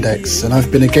GC Index, and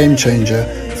I've been a game changer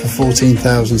for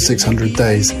 14,600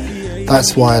 days.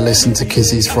 That's why I listen to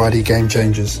Kizzy's Friday Game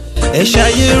Changers. They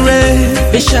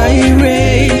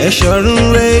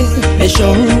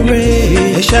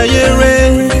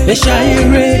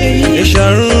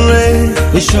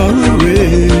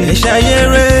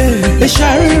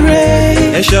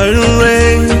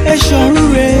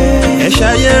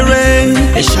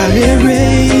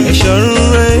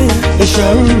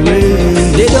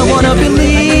don't wanna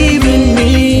believe in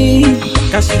me.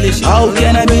 How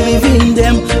can I believe in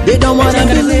them? They don't wanna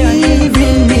believe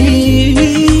in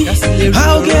me.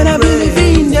 How can I believe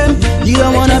in them? You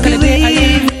don't wanna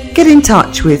believe. Get in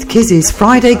touch with Kizzy's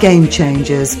Friday Game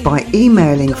Changers by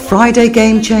emailing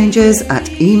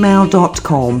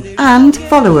fridaygamechangers@email.com and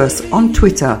follow us on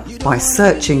Twitter by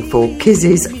searching for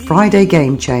Kizzy's Friday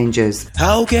Game Changers.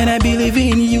 How can I believe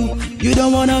in you? You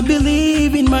don't wanna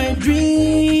believe in my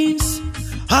dreams.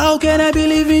 How can I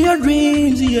believe in your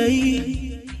dreams? Yeah,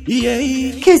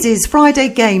 yeah. Kizzy's Friday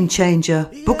Game Changer,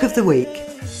 Book of the Week.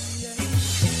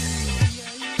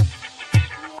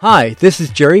 Hi, this is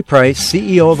Jerry Price,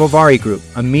 CEO of Ovari Group,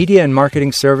 a media and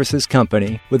marketing services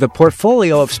company with a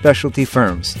portfolio of specialty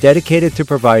firms dedicated to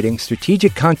providing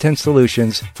strategic content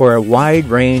solutions for a wide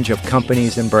range of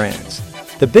companies and brands.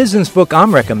 The business book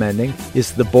I'm recommending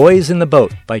is The Boys in the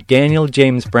Boat by Daniel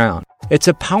James Brown. It's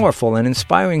a powerful and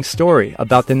inspiring story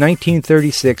about the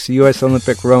 1936 U.S.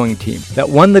 Olympic rowing team that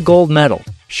won the gold medal,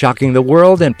 shocking the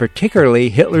world and particularly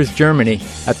Hitler's Germany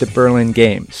at the Berlin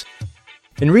Games.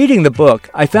 In reading the book,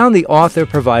 I found the author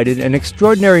provided an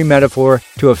extraordinary metaphor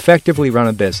to effectively run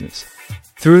a business.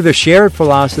 Through the shared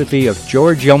philosophy of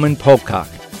George Yeoman Pocock,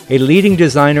 a leading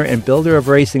designer and builder of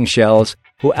racing shells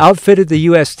who outfitted the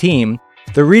U.S. team,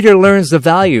 the reader learns the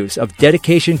values of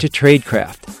dedication to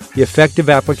tradecraft, the effective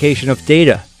application of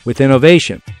data with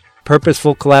innovation,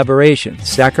 purposeful collaboration,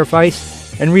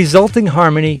 sacrifice, and resulting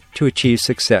harmony to achieve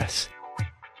success.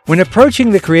 When approaching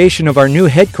the creation of our new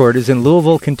headquarters in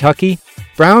Louisville, Kentucky,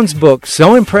 Brown's book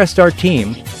so impressed our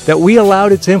team that we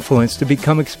allowed its influence to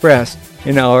become expressed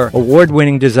in our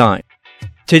award-winning design.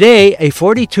 Today, a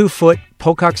 42-foot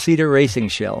Pocock cedar racing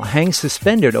shell hangs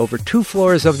suspended over 2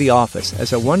 floors of the office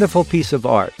as a wonderful piece of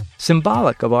art,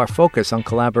 symbolic of our focus on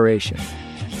collaboration.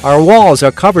 Our walls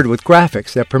are covered with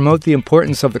graphics that promote the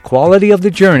importance of the quality of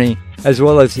the journey as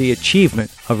well as the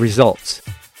achievement of results.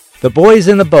 The Boys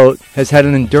in the Boat has had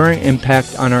an enduring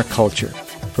impact on our culture,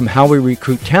 from how we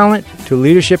recruit talent to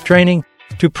leadership training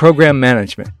to program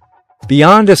management.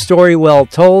 Beyond a story well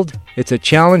told, it's a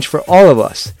challenge for all of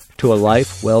us to a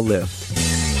life well lived.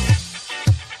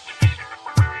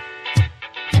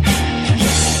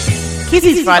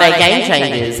 Kizzy's Friday Game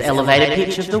Changers Elevator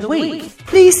Pitch of the Week.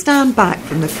 Please stand back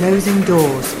from the closing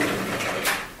doors.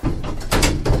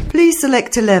 Please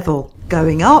select a level.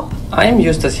 Going up. I am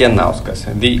Justas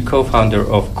Janauskas, the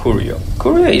co-founder of Curio.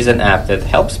 Curio is an app that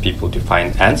helps people to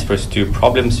find answers to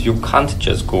problems you can't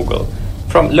just Google.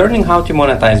 From learning how to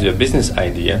monetize your business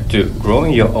idea to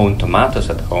growing your own tomatoes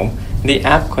at home, the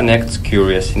app connects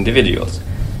curious individuals.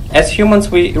 As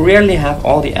humans, we rarely have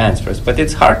all the answers, but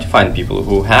it's hard to find people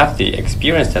who have the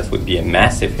experience that would be a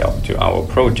massive help to our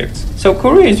projects. So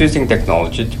Curio is using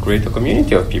technology to create a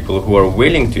community of people who are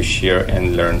willing to share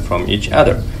and learn from each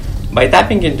other. By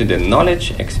tapping into the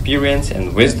knowledge, experience,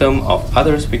 and wisdom of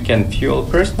others, we can fuel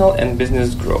personal and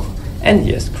business growth, and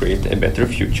yes, create a better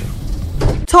future.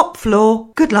 Top floor,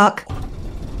 good luck.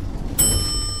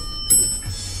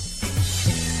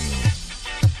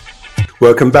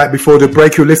 Welcome back. Before the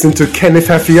break, you listened to Kenneth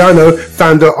Afiano,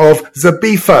 founder of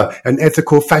Zabifa, an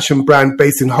ethical fashion brand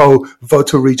based in Ho,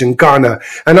 Volta region, Ghana.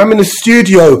 And I'm in the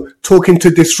studio talking to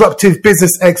disruptive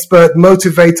business expert,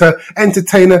 motivator,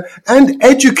 entertainer, and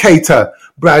educator,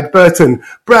 Brad Burton.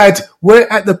 Brad, we're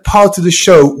at the part of the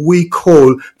show we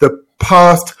call the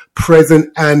past,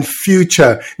 present, and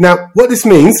future. Now, what this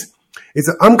means is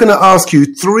that I'm going to ask you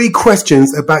 3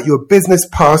 questions about your business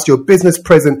past, your business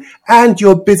present, and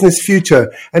your business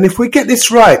future. And if we get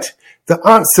this right, the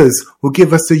answers will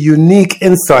give us a unique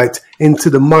insight into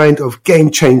the mind of game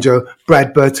changer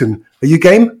Brad Burton. Are you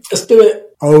game? Let's do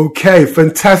it. Okay,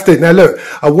 fantastic. Now look,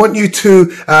 I want you to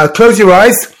close your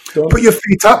eyes, put your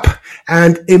feet up,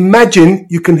 and imagine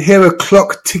you can hear a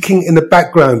clock ticking in the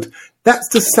background. That's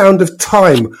the sound of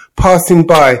time passing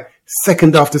by,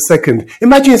 second after second.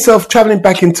 Imagine yourself traveling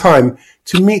back in time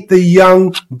to meet the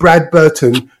young Brad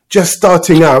Burton just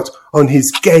starting out on his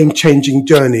game-changing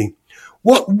journey.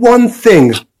 What one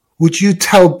thing would you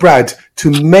tell Brad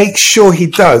to make sure he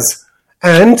does?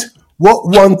 And what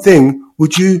one thing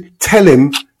would you tell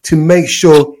him to make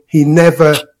sure he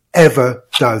never, ever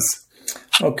does?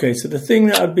 Okay, so the thing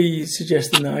that I'd be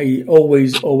suggesting that I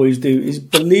always do is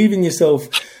believe in yourself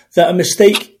that a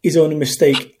mistake is only a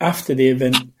mistake after the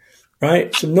event.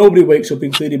 Right? So nobody wakes up,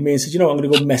 including me, and says, you know what, I'm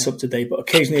going to go mess up today, but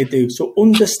occasionally I do. So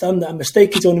understand that a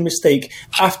mistake is only a mistake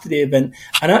after the event.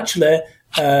 And actually,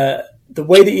 the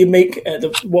way that you make,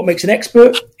 what makes an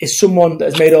expert is someone that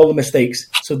has made all the mistakes.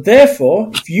 So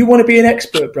therefore, if you want to be an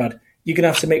expert, Brad, you're going to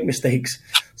have to make mistakes.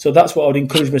 So that's what I would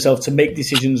encourage myself to make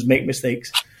decisions, make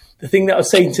mistakes. The thing that I was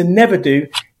saying to never do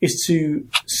is to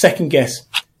second guess.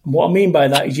 And what I mean by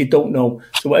that is you don't know.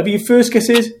 So whatever your first guess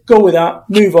is, go with that,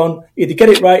 move on. Either get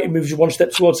it right, it moves you one step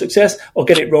towards success, or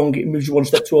get it wrong, it moves you one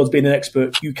step towards being an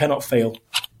expert. You cannot fail.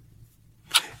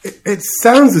 It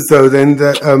sounds as though then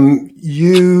that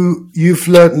you've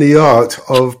learnt the art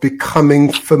of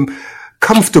becoming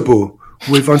comfortable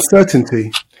with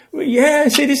uncertainty. Well, yeah,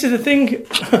 see, this is the thing.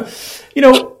 You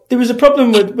know, there was a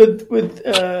problem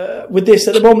with this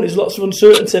at the moment. There's lots of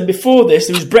uncertainty, and before this,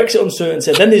 there was Brexit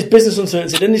uncertainty. Then there's business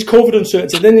uncertainty. Then there's COVID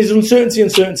uncertainty. Then there's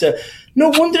uncertainty. No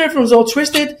wonder everyone's all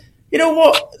twisted. You know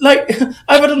what? Like,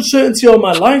 I've had uncertainty all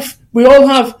my life. We all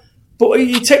have. But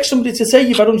you take somebody to say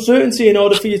you've had uncertainty in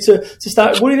order for you to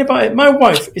start worrying about it. My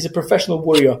wife is a professional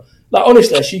worrier. Like,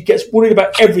 honestly, she gets worried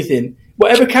about everything.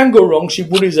 Whatever can go wrong, she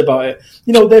worries about it.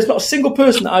 You know, there's not a single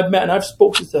person that I've met, and I've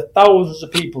spoken to thousands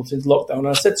of people since lockdown, and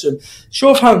I said to them, show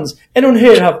of hands, anyone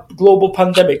here have global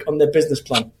pandemic on their business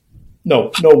plan?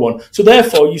 No one. So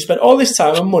therefore, you spent all this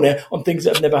time and money on things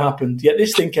that have never happened, yet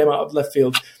this thing came out of left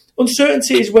field.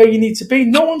 uncertainty is where you need to be.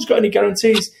 No one's got any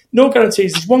guarantees. No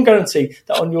guarantees. There's one guarantee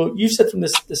that on your, you said from the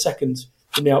seconds,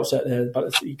 from the outset there,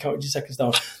 about you counted your seconds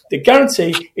down. The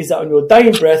guarantee is that on your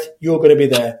dying breath, you're going to be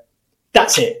there.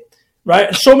 That's it. Right?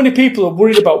 And so many people are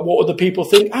worried about what other people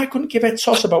think. I couldn't give a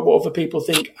toss about what other people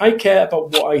think. I care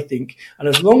about what I think. And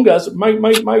as long as my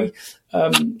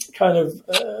kind of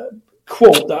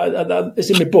quote that is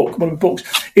in my book, one of my books,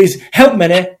 is help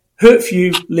many, hurt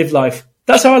few, live life.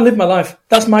 That's how I live my life.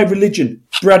 That's my religion,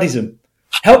 Bradism.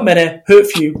 Help many, hurt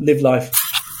few, live life.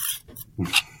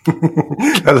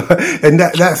 And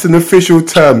that's an official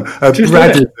term,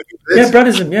 Bradism. Yeah,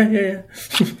 Bradism. Yeah.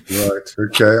 Right.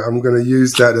 Okay. I'm going to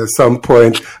use that at some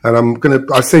point, and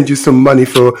I'll send you some money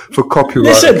for copyright.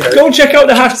 Listen, okay? Go and check out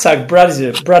the hashtag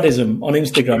Bradism on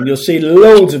Instagram. You'll see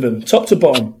loads of them, top to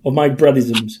bottom, of my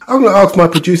Bradisms. I'm going to ask my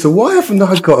producer, why haven't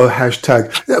I got a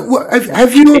hashtag?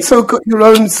 Have you also got your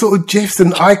own sort of GIFs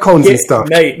and icons and stuff?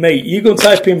 Mate, you go and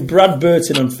type in Brad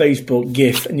Burton on Facebook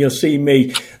GIF, and you'll see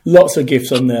me. Lots of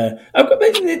GIFs on there.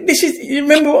 You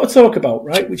remember what I talk about,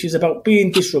 right? Which is about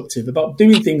being disruptive, about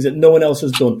doing things that no one else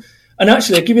has done. And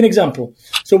actually, I'll give you an example.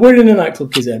 So we're in a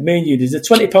nightclub, Kizzy, me and you. There's a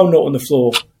 £20 note on the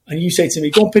floor, and you say to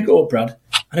me, go and pick it up, Brad.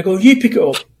 And I go, you pick it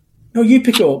up. No, you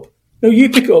pick it up. No, you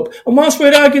pick it up. And whilst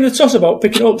we're arguing the toss about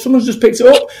picking it up, someone's just picked it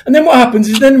up. And then what happens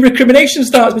is then recrimination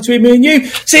starts between me and you.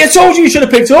 See, I told you should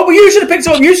have picked it up. Well, you should have picked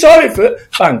it up. You saw it for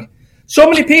bang. So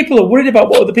many people are worried about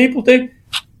what other people do.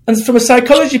 And from a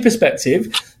psychology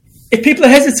perspective, if people are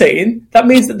hesitating, that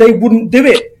means that they wouldn't do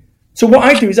it. So what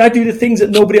I do is I do the things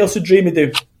that nobody else would dream of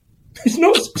do. It's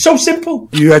not so simple.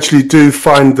 You actually do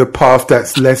find the path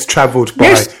that's less travelled by.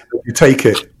 Yes. You take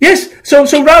it. Yes. So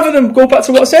rather than go back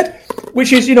to what I said,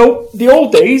 which is, the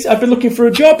old days, I've been looking for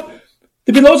a job.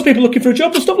 There'd be loads of people looking for a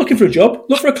job. Well, stop looking for a job.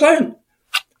 Look for a client.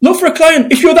 Look for a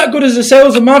client. If you're that good as a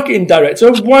sales and marketing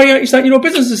director, why aren't you starting your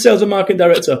business as a sales and marketing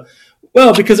director?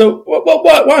 Well, because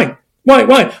why?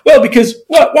 Well, because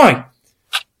why?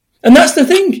 And that's the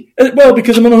thing. Well,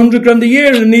 because I'm on 100 grand a year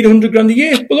and I need 100 grand a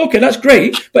year. Well, okay, that's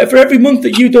great. But for every month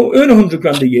that you don't earn 100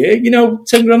 grand a year,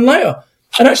 10 grand lighter.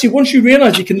 And actually, once you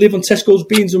realise you can live on Tesco's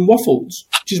beans and waffles,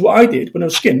 which is what I did when I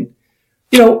was skint,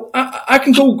 I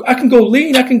can go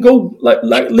lean. I can go like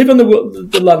live on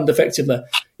the land effectively.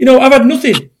 I've had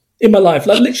nothing in my life.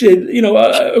 Like literally,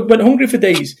 I went hungry for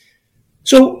days.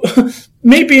 So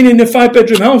me being in a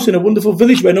 5-bedroom house in a wonderful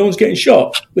village where no one's getting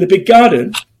shot with a big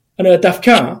garden and a daft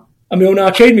car and my own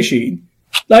arcade machine,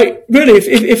 like really,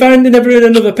 if I never earned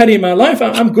another penny in my life,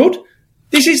 I'm good.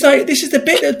 This is the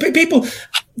bit that people,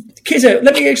 kids,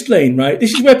 let me explain, right?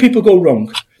 This is where people go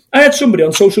wrong. I had somebody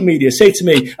on social media say to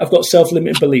me, I've got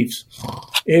self-limiting beliefs.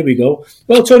 Here we go.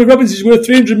 Well, Tony Robbins is worth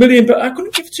 300 million, but I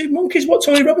couldn't give two monkeys what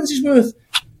Tony Robbins is worth.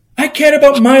 I care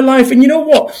about my life. And you know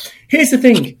what? Here's the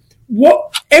thing.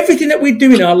 Everything that we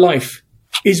do in our life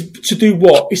is to do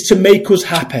what? Is to make us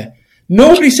happy.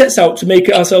 Nobody sets out to make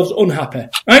ourselves unhappy,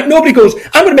 right? Nobody goes,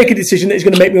 I'm going to make a decision that is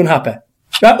going to make me unhappy.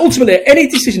 Right? Ultimately, any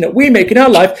decision that we make in our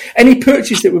life, any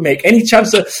purchase that we make, any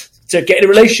chance to get in a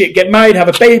relationship, get married, have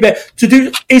a baby,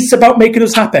 is about making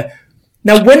us happy.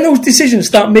 Now, when those decisions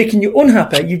start making you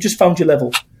unhappy, you've just found your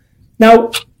level.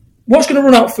 Now, what's going to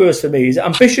run out first for me? Is it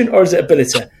ambition or is it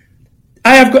ability?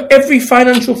 I have got every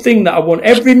financial thing that I want,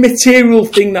 every material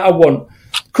thing that I want.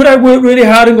 Could I work really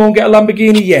hard and go and get a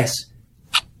Lamborghini? Yes.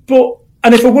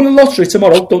 And if I won a lottery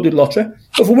tomorrow, don't do the lottery,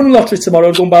 but if I won a lottery tomorrow,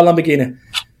 I'd go and buy a Lamborghini.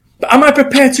 But am I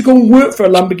prepared to go and work for a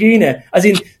Lamborghini? As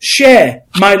in, share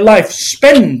my life,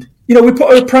 spend. We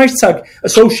put a price tag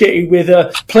associated with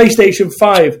a PlayStation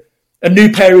 5, a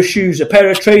new pair of shoes, a pair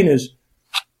of trainers.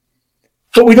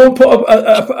 But we don't put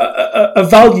a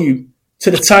value to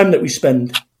the time that we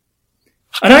spend.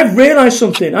 And I've realised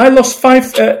something. I lost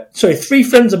 3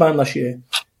 friends of mine last year.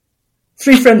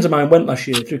 3 friends of mine went last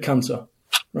year through cancer,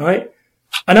 right?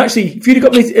 And actually, if you'd have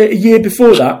got me a year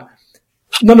before that,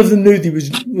 none of them knew they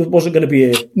wasn't going to be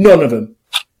here. None of them.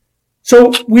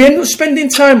 So we end up spending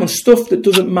time on stuff that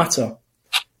doesn't matter.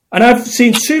 And I've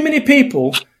seen too many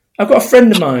people. I've got a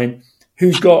friend of mine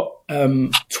who's got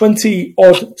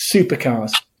 20-odd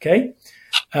supercars, okay?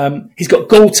 He's got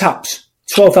gold taps,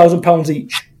 £12,000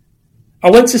 each. I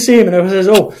went to see him and I said,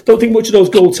 don't think much of those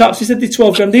gold taps. He said, they're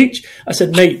 12 grand each. I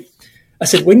said, mate,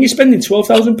 when you're spending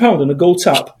 £12,000 on a gold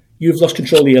tap, you've lost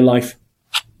control of your life.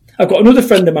 I've got another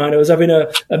friend of mine. I was having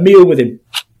a meal with him.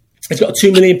 He's got a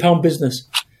 £2 million business.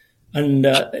 And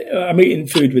I'm eating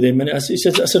food with him. And I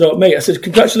said, mate,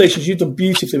 congratulations, you've done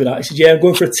beautifully with that. He said, yeah, I'm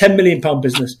going for a £10 million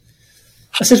business.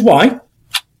 I said, why?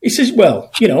 He says, well,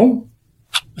 I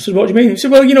said, what do you mean? He said,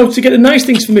 well, to get the nice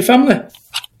things for my family.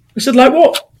 I said, like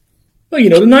what? Well,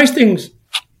 the nice things.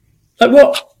 Like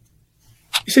what?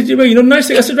 He said, well, nice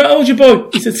thing. I said, right, how old's your boy?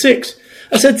 He said, 6.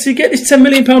 I said, so you get this £10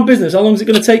 million business, how long is it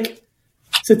going to take?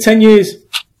 He said, 10 years.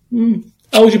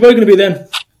 How old's your boy going to be then?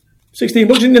 16.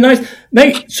 What do you think they're nice?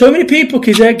 Mate, so many people,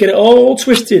 kids, get it all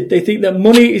twisted. They think that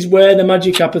money is where the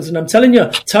magic happens. And I'm telling you,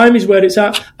 time is where it's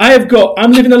at.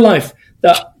 I'm living a life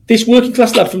that this working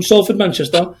class lad from Salford,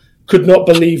 Manchester, could not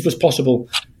believe was possible.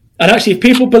 And actually, if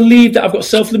people believe that I've got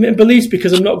self-limiting beliefs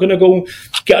because I'm not going to go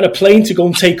get on a plane to go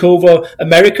and take over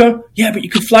America, yeah, but you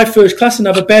could fly first class and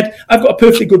have a bed. I've got a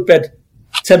perfectly good bed,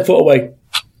 10 foot away.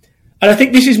 And I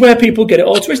think this is where people get it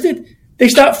all twisted. They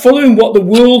start following what the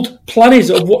world plan is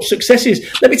of what success is.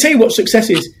 Let me tell you what success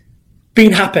is.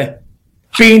 Being happy.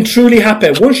 Being truly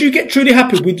happy. Once you get truly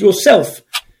happy with yourself,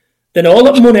 then all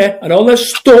that money and all that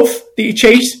stuff that you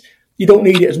chase, you don't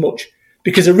need it as much.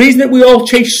 Because the reason that we all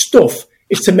chase stuff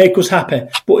is to make us happy.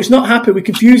 But it's not happy. We're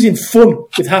confusing fun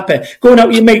with happy. Going out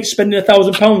with your mates, spending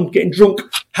 £1,000, getting drunk,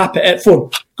 happy,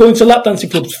 fun. Going to lap dancing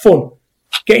clubs, fun.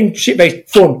 Getting shit-faced,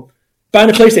 fun.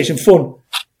 Buying a PlayStation, fun.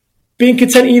 Being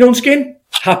content in your own skin,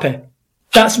 happy.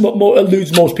 That's what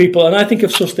eludes most people, and I think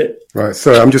I've sussed it. Right,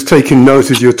 so I'm just taking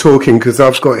notes as you're talking, because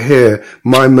I've got here,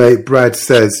 my mate Brad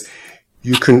says,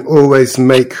 you can always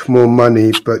make more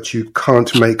money, but you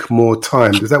can't make more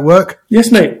time. Does that work?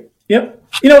 Yes, mate. Yep.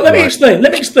 Let me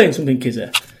explain something,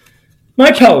 Kizzer.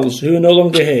 My pals, who are no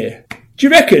longer here, do you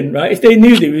reckon, right, if they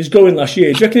knew that he was going last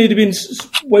year, do you reckon he'd have been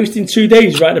wasting 2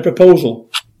 days writing a proposal?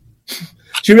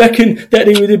 Do you reckon that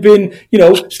he would have been,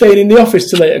 staying in the office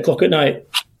till 8 o'clock at night?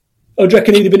 Or do you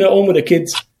reckon he'd have been at home with the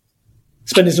kids,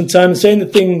 spending some time and saying the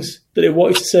things that they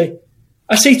wanted to say?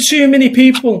 I say too many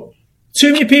people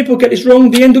get this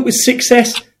wrong. They end up with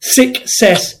success.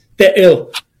 They're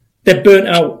ill. They're burnt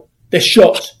out. They're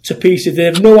shot to pieces. They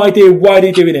have no idea why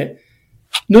they're doing it.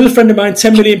 Another friend of mine,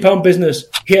 £10 million business.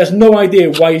 He has no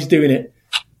idea why he's doing it.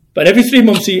 But every 3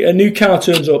 months, a new car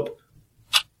turns up.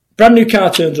 Brand new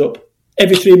car turns up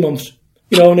every 3 months.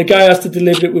 And the guy has to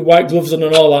deliver it with white gloves on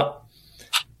and all that.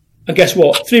 And guess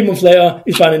what? 3 months later,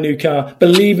 he's buying a new car,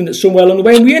 believing that somewhere along the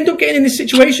way. And we end up getting in this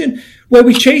situation where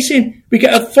we're chasing. We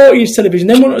get a 40-inch television,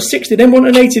 then want a 60, then want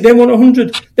an 80, then want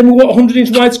 100, then we want a 100-inch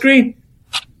widescreen.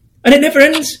 And it never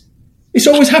ends. It's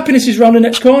always happiness is around the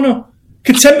next corner.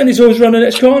 Contentment is always around the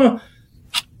next corner.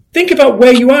 Think about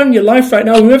where you are in your life right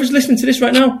now. Whoever's listening to this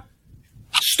right now,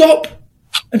 stop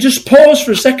and just pause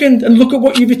for a second and look at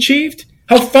what you've achieved,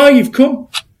 how far you've come.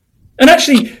 And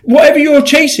actually, whatever you're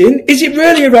chasing, is it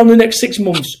really around the next 6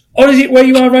 months? Or is it where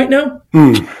you are right now?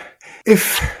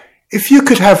 If you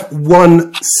could have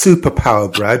one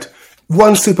superpower, Brad,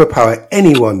 one superpower,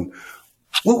 anyone,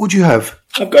 what would you have?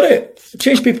 I've got it.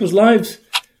 Change people's lives.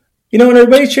 And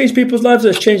everybody's changed people's lives.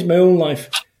 I've changed my own life.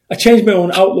 I changed my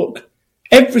own outlook.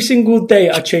 Every single day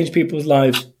I change people's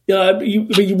lives. You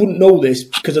wouldn't know this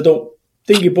because I don't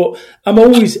think it, but I'm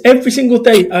always, every single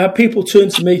day, I have people turn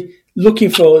to me looking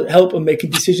for help and making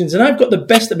decisions. And I've got the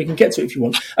best that we can get to if you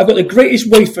want. I've got the greatest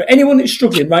way for anyone that's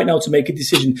struggling right now to make a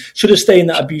decision. Should I stay in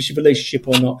that abusive relationship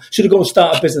or not? Should I go and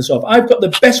start a business off? I've got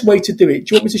the best way to do it.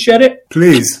 Do you want me to share it?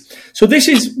 Please. So this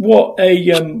is what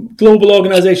a global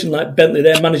organisation like Bentley,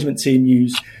 their management team,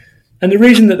 use. And the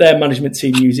reason that their management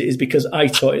team use it is because I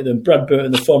taught it them. Brad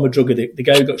Burton, the former drug addict, the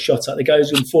guy who got shot at, the guy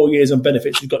who's done 4 years on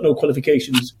benefits, who's got no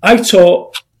qualifications. I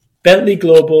taught Bentley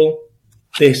Global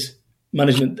this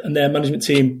management, and their management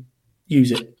team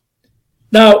use it.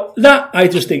 Now, that I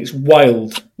just think is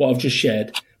wild, what I've just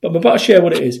shared. But I'm about to share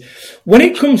what it is. When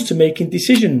it comes to making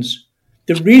decisions,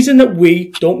 the reason that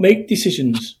we don't make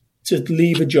decisions to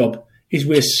leave a job is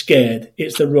we're scared.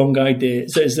 It's the wrong idea.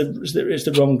 It's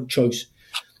the wrong choice.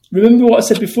 Remember what I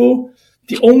said before?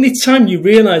 The only time you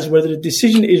realise whether the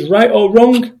decision is right or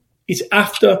wrong is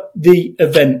after the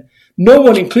event. No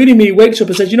one, including me, wakes up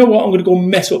and says, you know what, I'm going to go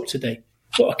mess up today.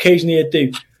 But occasionally I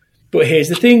do. But here's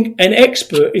the thing. An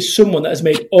expert is someone that has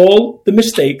made all the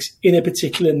mistakes in a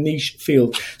particular niche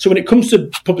field. So when it comes to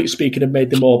public speaking, I've made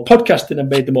them all. Podcasting, I've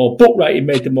made them all. Book writing,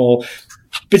 made them all.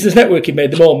 Business networking,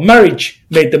 made them all. Marriage,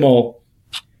 made them all.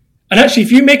 And actually,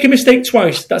 if you make a mistake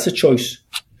twice, that's a choice.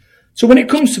 So when it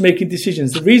comes to making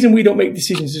decisions, the reason we don't make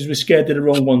decisions is we're scared of the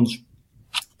wrong ones.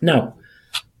 Now,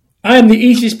 I am the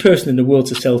easiest person in the world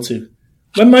to sell to.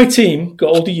 When my team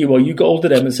got hold of you or you got hold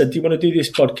of them and said, do you want to do this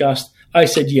podcast? I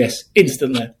said yes,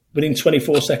 instantly, within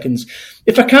 24 seconds.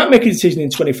 If I can't make a decision in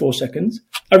 24 seconds,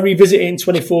 I revisit it in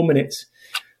 24 minutes.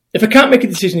 If I can't make a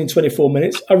decision in 24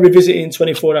 minutes, I revisit it in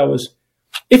 24 hours.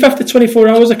 If after 24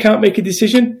 hours I can't make a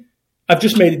decision, I've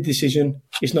just made a decision.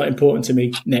 It's not important to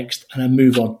me. Next. And I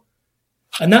move on.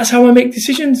 And that's how I make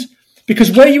decisions.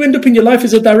 Because where you end up in your life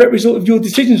is a direct result of your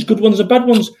decisions, good ones or bad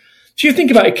ones. So you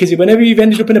think about it, Kizzy, whenever you've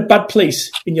ended up in a bad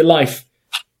place in your life,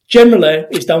 Generally,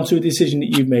 it's down to a decision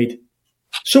that you've made.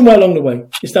 Somewhere along the way,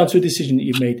 it's down to a decision that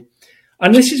you've made.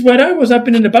 And this is where I was. I've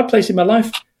been in a bad place in my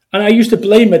life. And I used to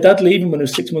blame my dad leaving when I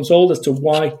was 6 months old as to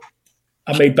why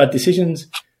I made bad decisions.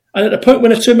 And at the point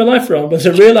when I turned my life around, was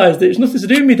I realised that it's nothing to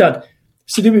do with me dad.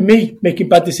 It's to do with me making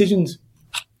bad decisions.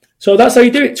 So that's how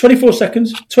you do it. 24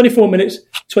 seconds, 24 minutes,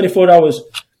 24 hours.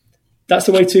 That's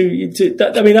the way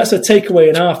that's a takeaway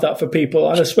and half that for people.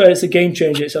 And I swear it's a game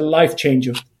changer. It's a life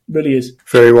changer. It really is.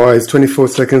 Very wise. 24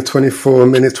 seconds, 24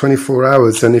 minutes, 24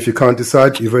 hours. And if you can't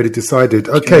decide, you've already decided.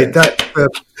 Okay,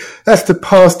 that's the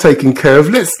past taken care of.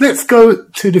 Let's go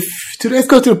to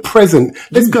the present.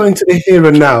 Let's go into the here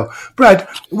and now. Brad,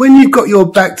 when you've got your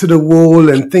back to the wall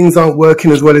and things aren't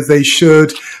working as well as they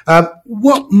should,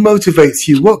 what motivates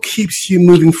you? What keeps you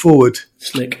moving forward?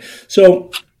 Slick.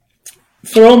 So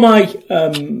for all my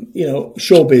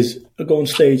showbiz, I go on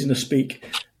stage and I speak.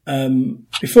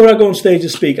 Before I go on stage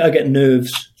and speak, I get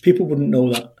nerves. People wouldn't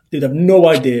know that. They'd have no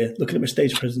idea. Looking at my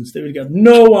stage presence, they would have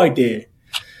no idea.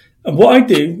 And what I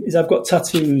do is I've got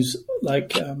tattoos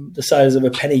like the size of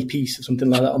a penny piece or something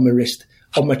like that on my wrist,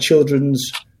 on my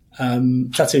children's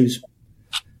tattoos.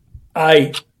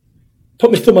 I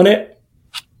put my thumb on it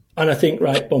and I think,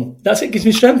 right, boom, that's it, gives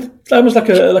me strength. It's almost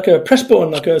like a press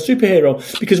button, like a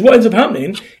superhero. Because what ends up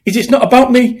happening is it's not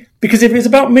about me. Because if it's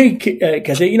about me,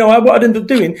 Kezzy, what I'd end up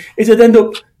doing is I'd end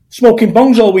up smoking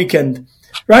bongs all weekend,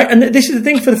 right? And this is the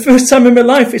thing, for the first time in my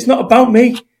life, it's not about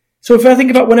me. So if I think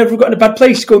about whenever I got in a bad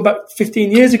place, going back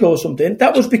 15 years ago or something,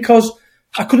 that was because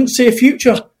I couldn't see a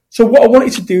future. So what I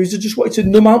wanted to do is I just wanted to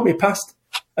numb out my past.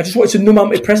 I just wanted to numb out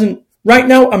my present. Right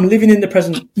now, I'm living in the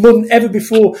present more than ever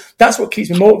before. That's what keeps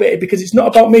me motivated, because it's not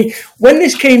about me. When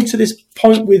this came to this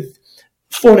point with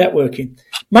phone networking,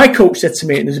 my coach said to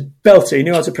me, and there's a belter, he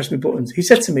knew how to press my buttons. He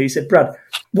said to me, Brad,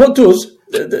 what does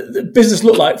the business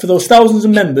look like for those thousands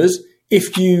of members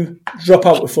if you drop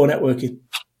out with phone networking?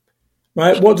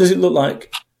 Right? What does it look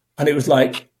like? And it was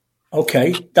like,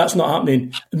 okay, that's not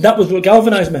happening. And that was what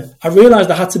galvanised me. I realised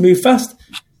I had to move fast.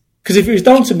 Because if it was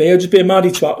down to me, I'd just be a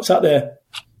mardy twat sat there.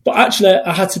 But actually,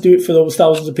 I had to do it for those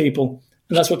thousands of people.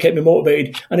 And that's what kept me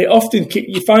motivated. And it often,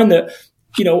 you find that,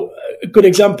 a good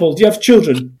example. Do you have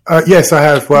children? Yes, I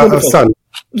have. Well, a son.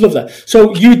 Love that.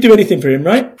 So you do anything for him,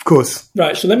 right? Of course.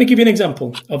 Right. So let me give you an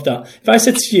example of that. If I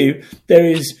said to you, there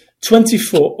is 20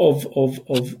 foot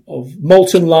of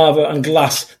molten lava and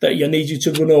glass that I need you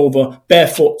to run over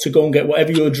barefoot to go and get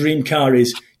whatever your dream car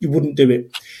is, you wouldn't do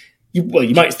it.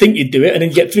 You might think you'd do it, and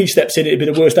then you get 3 steps in, it'd be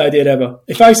the worst idea ever.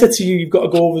 If I said to you, you've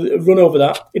got to run over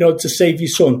that in order to save your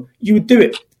son, you would do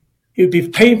it. It would be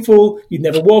painful, you'd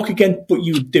never walk again, but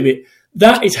you would do it.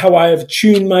 That is how I have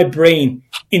tuned my brain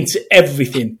into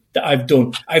everything that I've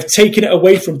done. I've taken it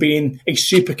away from being a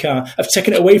supercar. I've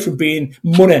taken it away from being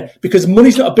money, because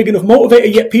money's not a big enough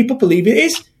motivator, yet people believe it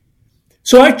is.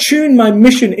 So I tuned my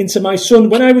mission into my son.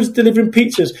 When I was delivering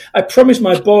pizzas, I promised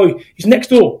my boy, he's next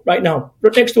door right now,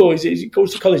 right next door, he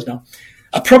goes to college now.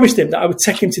 I promised him that I would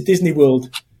take him to Disney World.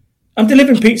 I'm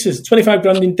delivering pizzas, 25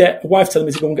 grand in debt, a wife telling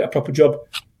me to go and get a proper job.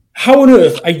 How on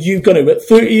earth are you going to, at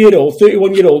 30-year-old,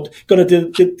 31-year-old, going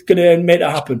to make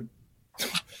that happen?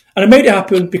 And I made it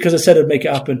happen because I said I'd make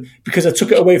it happen, because I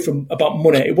took it away from about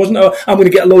money. It wasn't, I'm going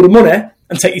to get a load of money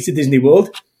and take you to Disney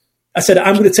World. I said,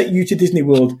 I'm going to take you to Disney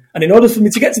World. And in order for me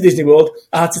to get to Disney World,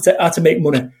 I had to make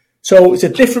money. So it's a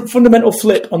different fundamental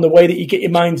flip on the way that you get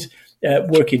your mind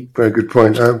working. Very good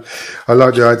point. I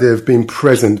like the idea of being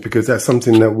present, because that's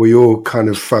something that we all kind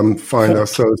of find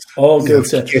ourselves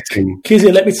getting.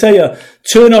 Kizzy, let me tell you,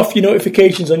 turn off your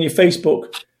notifications on your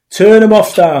Facebook. Turn them off,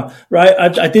 Star. Right?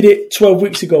 I did it 12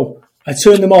 weeks ago. I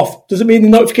turned them off. Doesn't mean the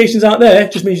notifications aren't there.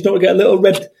 It just means you don't get a little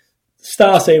red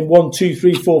star saying 1, 2,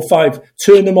 3, 4, 5.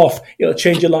 Turn them off. It'll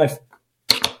change your life.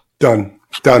 Done.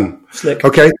 Slick.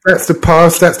 Okay, that's the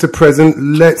past, that's the present.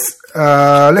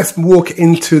 Let's walk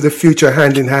into the future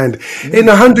hand in hand. In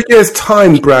 100 years'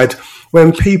 time, Brad,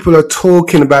 when people are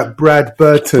talking about Brad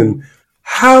Burton,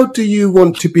 how do you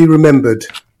want to be remembered?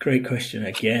 Great question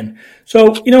again.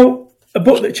 So, a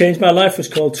book that changed my life was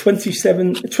called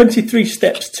 23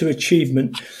 Steps to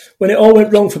Achievement. When it all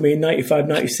went wrong for me in 95,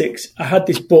 96, I had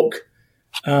this book,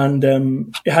 and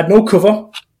it had no cover.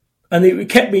 And it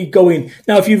kept me going.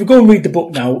 Now, if you go and read the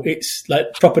book now, it's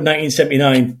like proper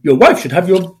 1979. Your wife should have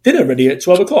your dinner ready at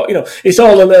 12 o'clock. It's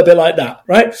all a little bit like that,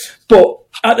 right? But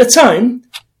at the time,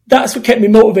 that's what kept me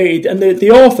motivated. And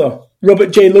the author,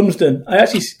 Robert J. Lumsden, I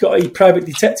actually got a private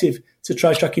detective to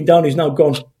try tracking down. He's now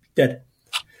gone, dead,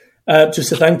 just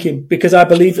to thank him, because I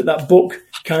believe that book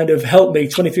kind of helped me.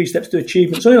 23 Steps to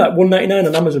Achievement. It's only like $1.99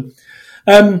 on Amazon.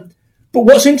 But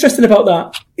what's interesting about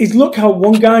that is look how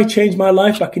one guy changed my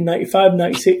life back in 95,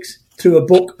 96 through a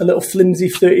book, a little flimsy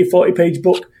 30, 40-page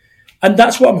book. And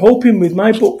that's what I'm hoping with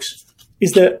my books,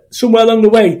 is that somewhere along the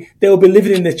way, they'll be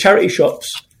living in the charity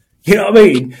shops. You know what I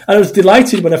mean? And I was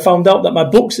delighted when I found out that my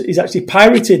books is actually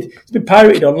pirated. It's been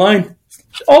pirated online.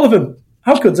 All of them.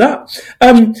 How good's that?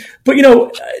 But, you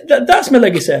know, that's my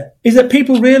legacy, is that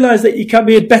people realise that you can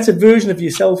be a better version of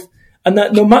yourself, and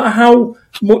that no matter how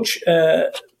much,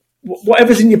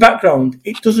 whatever's in your background,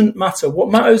 it doesn't matter. What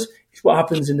matters is what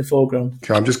happens in the foreground.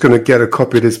 Okay, I'm just going to get a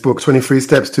copy of this book, 23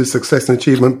 Steps to Success and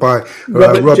Achievement by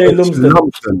Robert J.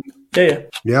 Lumsden.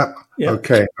 Yeah.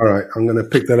 Okay. All right. I'm going to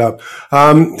pick that up.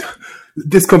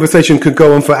 This conversation could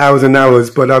go on for hours and hours,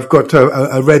 but I've got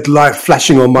a red light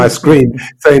flashing on my screen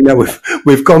saying that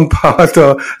we've gone past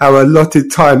our allotted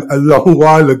time a long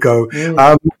while ago.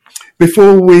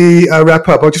 Before we wrap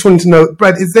up, I just wanted to know,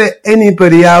 Brad, is there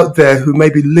anybody out there who may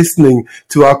be listening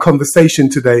to our conversation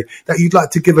today that you'd like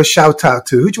to give a shout out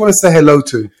to? Who do you want to say hello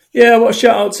to? Yeah, I want to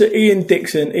shout out to Ian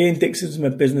Dixon. Ian Dixon's my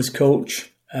business coach,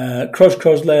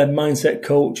 Crosley mindset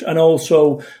coach, and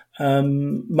also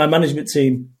my management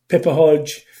team, Pippa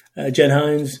Hodge, Jen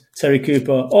Hines, Terry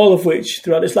Cooper, all of which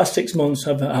throughout this last 6 months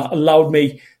have allowed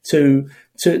me to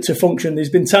function. There's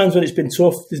been times when it's been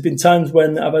tough. There's been times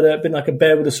when I've been like a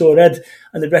bear with a sore head,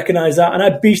 and they recognise that. And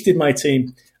I beasted my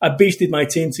team.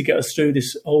 To get us through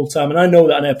this whole time. And I know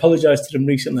that, and I apologised to them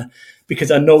recently because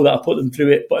I know that I put them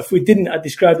through it. But if we didn't, I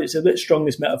described it, it's a bit strong,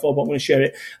 this metaphor, but I'm going to share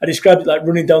it. I described it like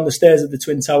running down the stairs of the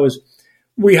Twin Towers.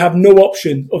 We have no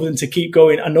option other than to keep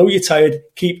going. I know you're tired,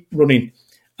 keep running.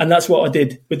 And that's what I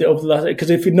did with it over the last, because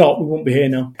if we're not, we won't be here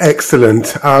now.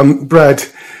 Excellent. Brad,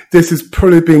 this has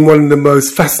probably been one of the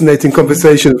most fascinating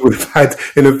conversations we've had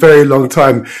in a very long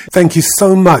time. Thank you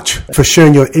so much for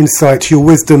sharing your insight, your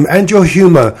wisdom, and your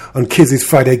humour on Kizzy's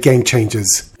Friday Game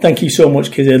Changers. Thank you so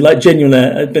much, Kizzy. Like, genuinely,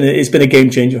 it's been a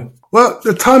game changer. Well,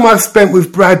 the time I've spent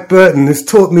with Brad Burton has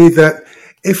taught me that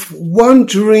if one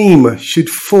dream should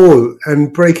fall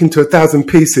and break into 1,000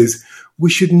 pieces, we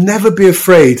should never be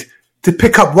afraid to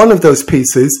pick up one of those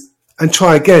pieces and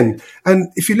try again.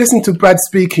 And if you listen to Brad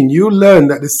speaking, you'll learn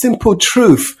that the simple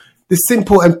truth, the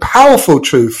simple and powerful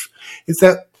truth, is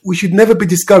that we should never be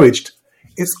discouraged.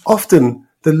 It's often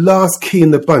the last key in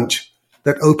the bunch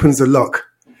that opens the lock.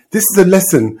 This is a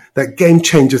lesson that game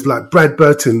changers like Brad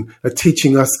Burton are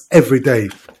teaching us every day.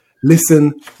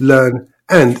 Listen, learn,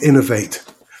 and innovate.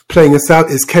 Playing us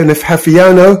out is Kenneth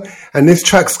Haffiano, and this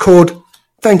track's called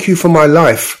Thank You for My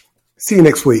Life. See you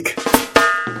next week.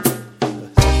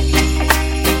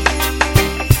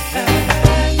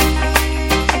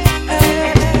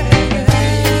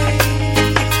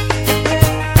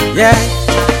 Yeah.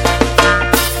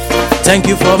 Thank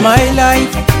you for my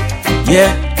life.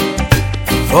 Yeah.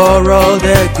 For all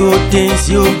the good things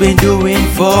you've been doing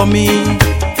for me.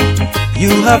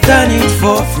 You have done it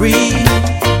for free.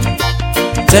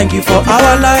 Thank you for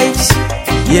our lives.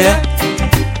 Yeah.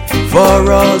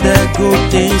 For all the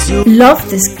good things you love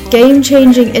this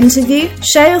game-changing interview?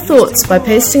 Share your thoughts by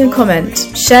posting a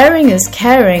comment. Sharing is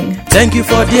caring. Thank you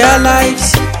for their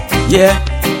lives, yeah.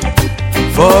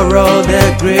 For all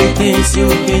the great things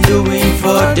you've been doing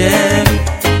for them.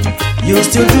 You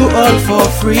still do all for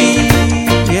free,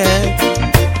 yeah.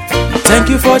 Thank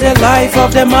you for the life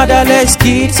of the motherless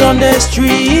kids on the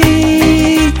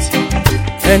street.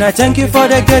 And I thank you for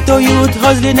the ghetto youth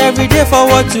hustling every day for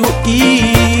what to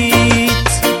eat.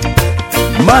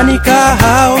 Money, car,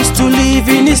 house to live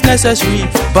in is necessary,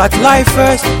 but life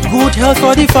first, good health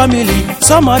for the family.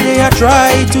 Some day I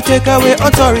try to take away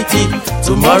authority.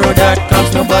 Tomorrow that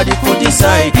comes, nobody could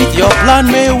decide it. Your plan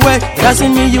may work,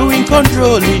 doesn't mean you in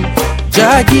controlling.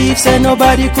 Jah gives and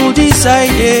nobody could decide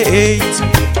it.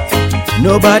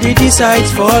 Nobody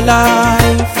decides for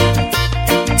life.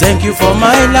 Thank you for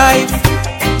my life,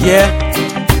 yeah.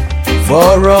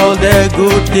 For all the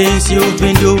good things you've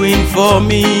been doing for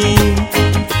me.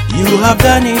 You have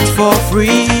done it for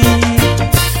free.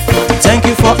 Thank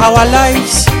you for our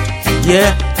lives,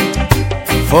 yeah.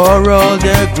 For all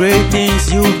the great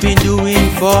things you've been doing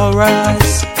for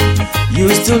us. You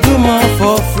still do more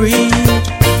for free.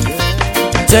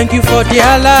 Thank you for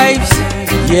their lives,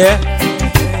 yeah.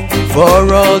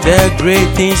 For all the great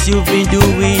things you've been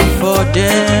doing for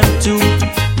them too.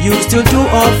 You still do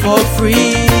all for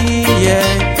free, yeah.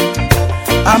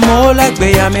 I'm all like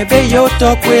maybe you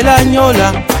talk well and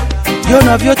yola. You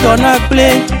know you turn a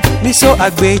blame. Me so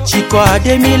agbe chiko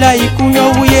ademila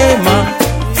ikunyo uyema.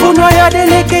 Funo ya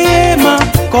deleke yema.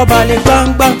 Kobale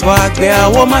bang bang kwa agbe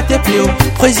awo mate pleo.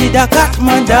 Presida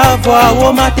Katmanda vo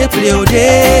awo mate pleo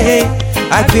de.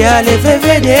 Agbe ale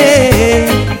vevede.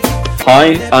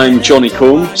 Hi, I'm Johnny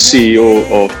Combe, CEO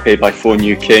of Pay by Phone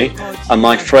UK, and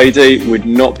my Friday would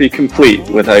not be complete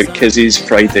without Kizzy's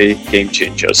Friday Game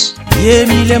Changers.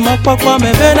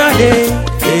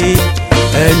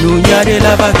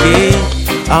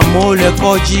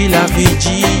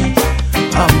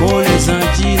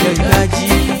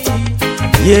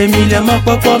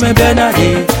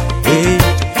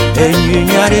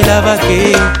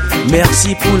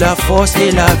 Merci pour la force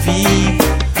et la vie.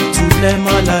 Toutes les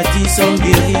maladies sont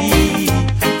guéries.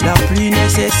 La plus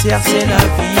nécessaire c'est la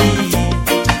vie.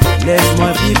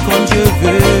 Laisse-moi vivre comme je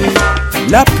veux.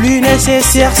 La plus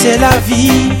nécessaire c'est la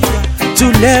vie.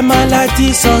 Toutes les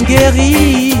maladies sont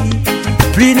guéries.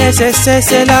 Plus nécessaire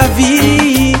c'est la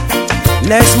vie.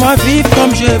 Laisse-moi vivre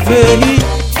comme je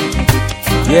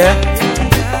veux. Yeah.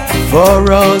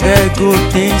 For all the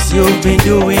good things you've been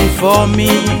doing for me,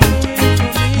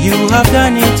 you have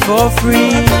done it for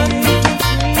free.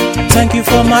 Thank you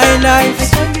for my life,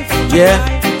 yeah.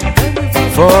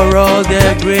 For all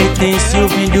the great things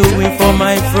you've been doing for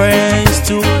my friends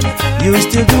too, you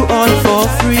still do all for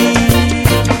free.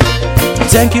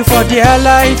 Thank you for their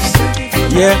lives,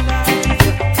 yeah.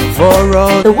 For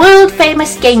all the world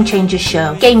famous Game Changer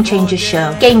Show, Game Changer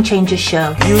Show, Game Changer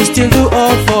Show. You still do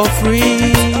all for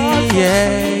free,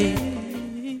 yeah.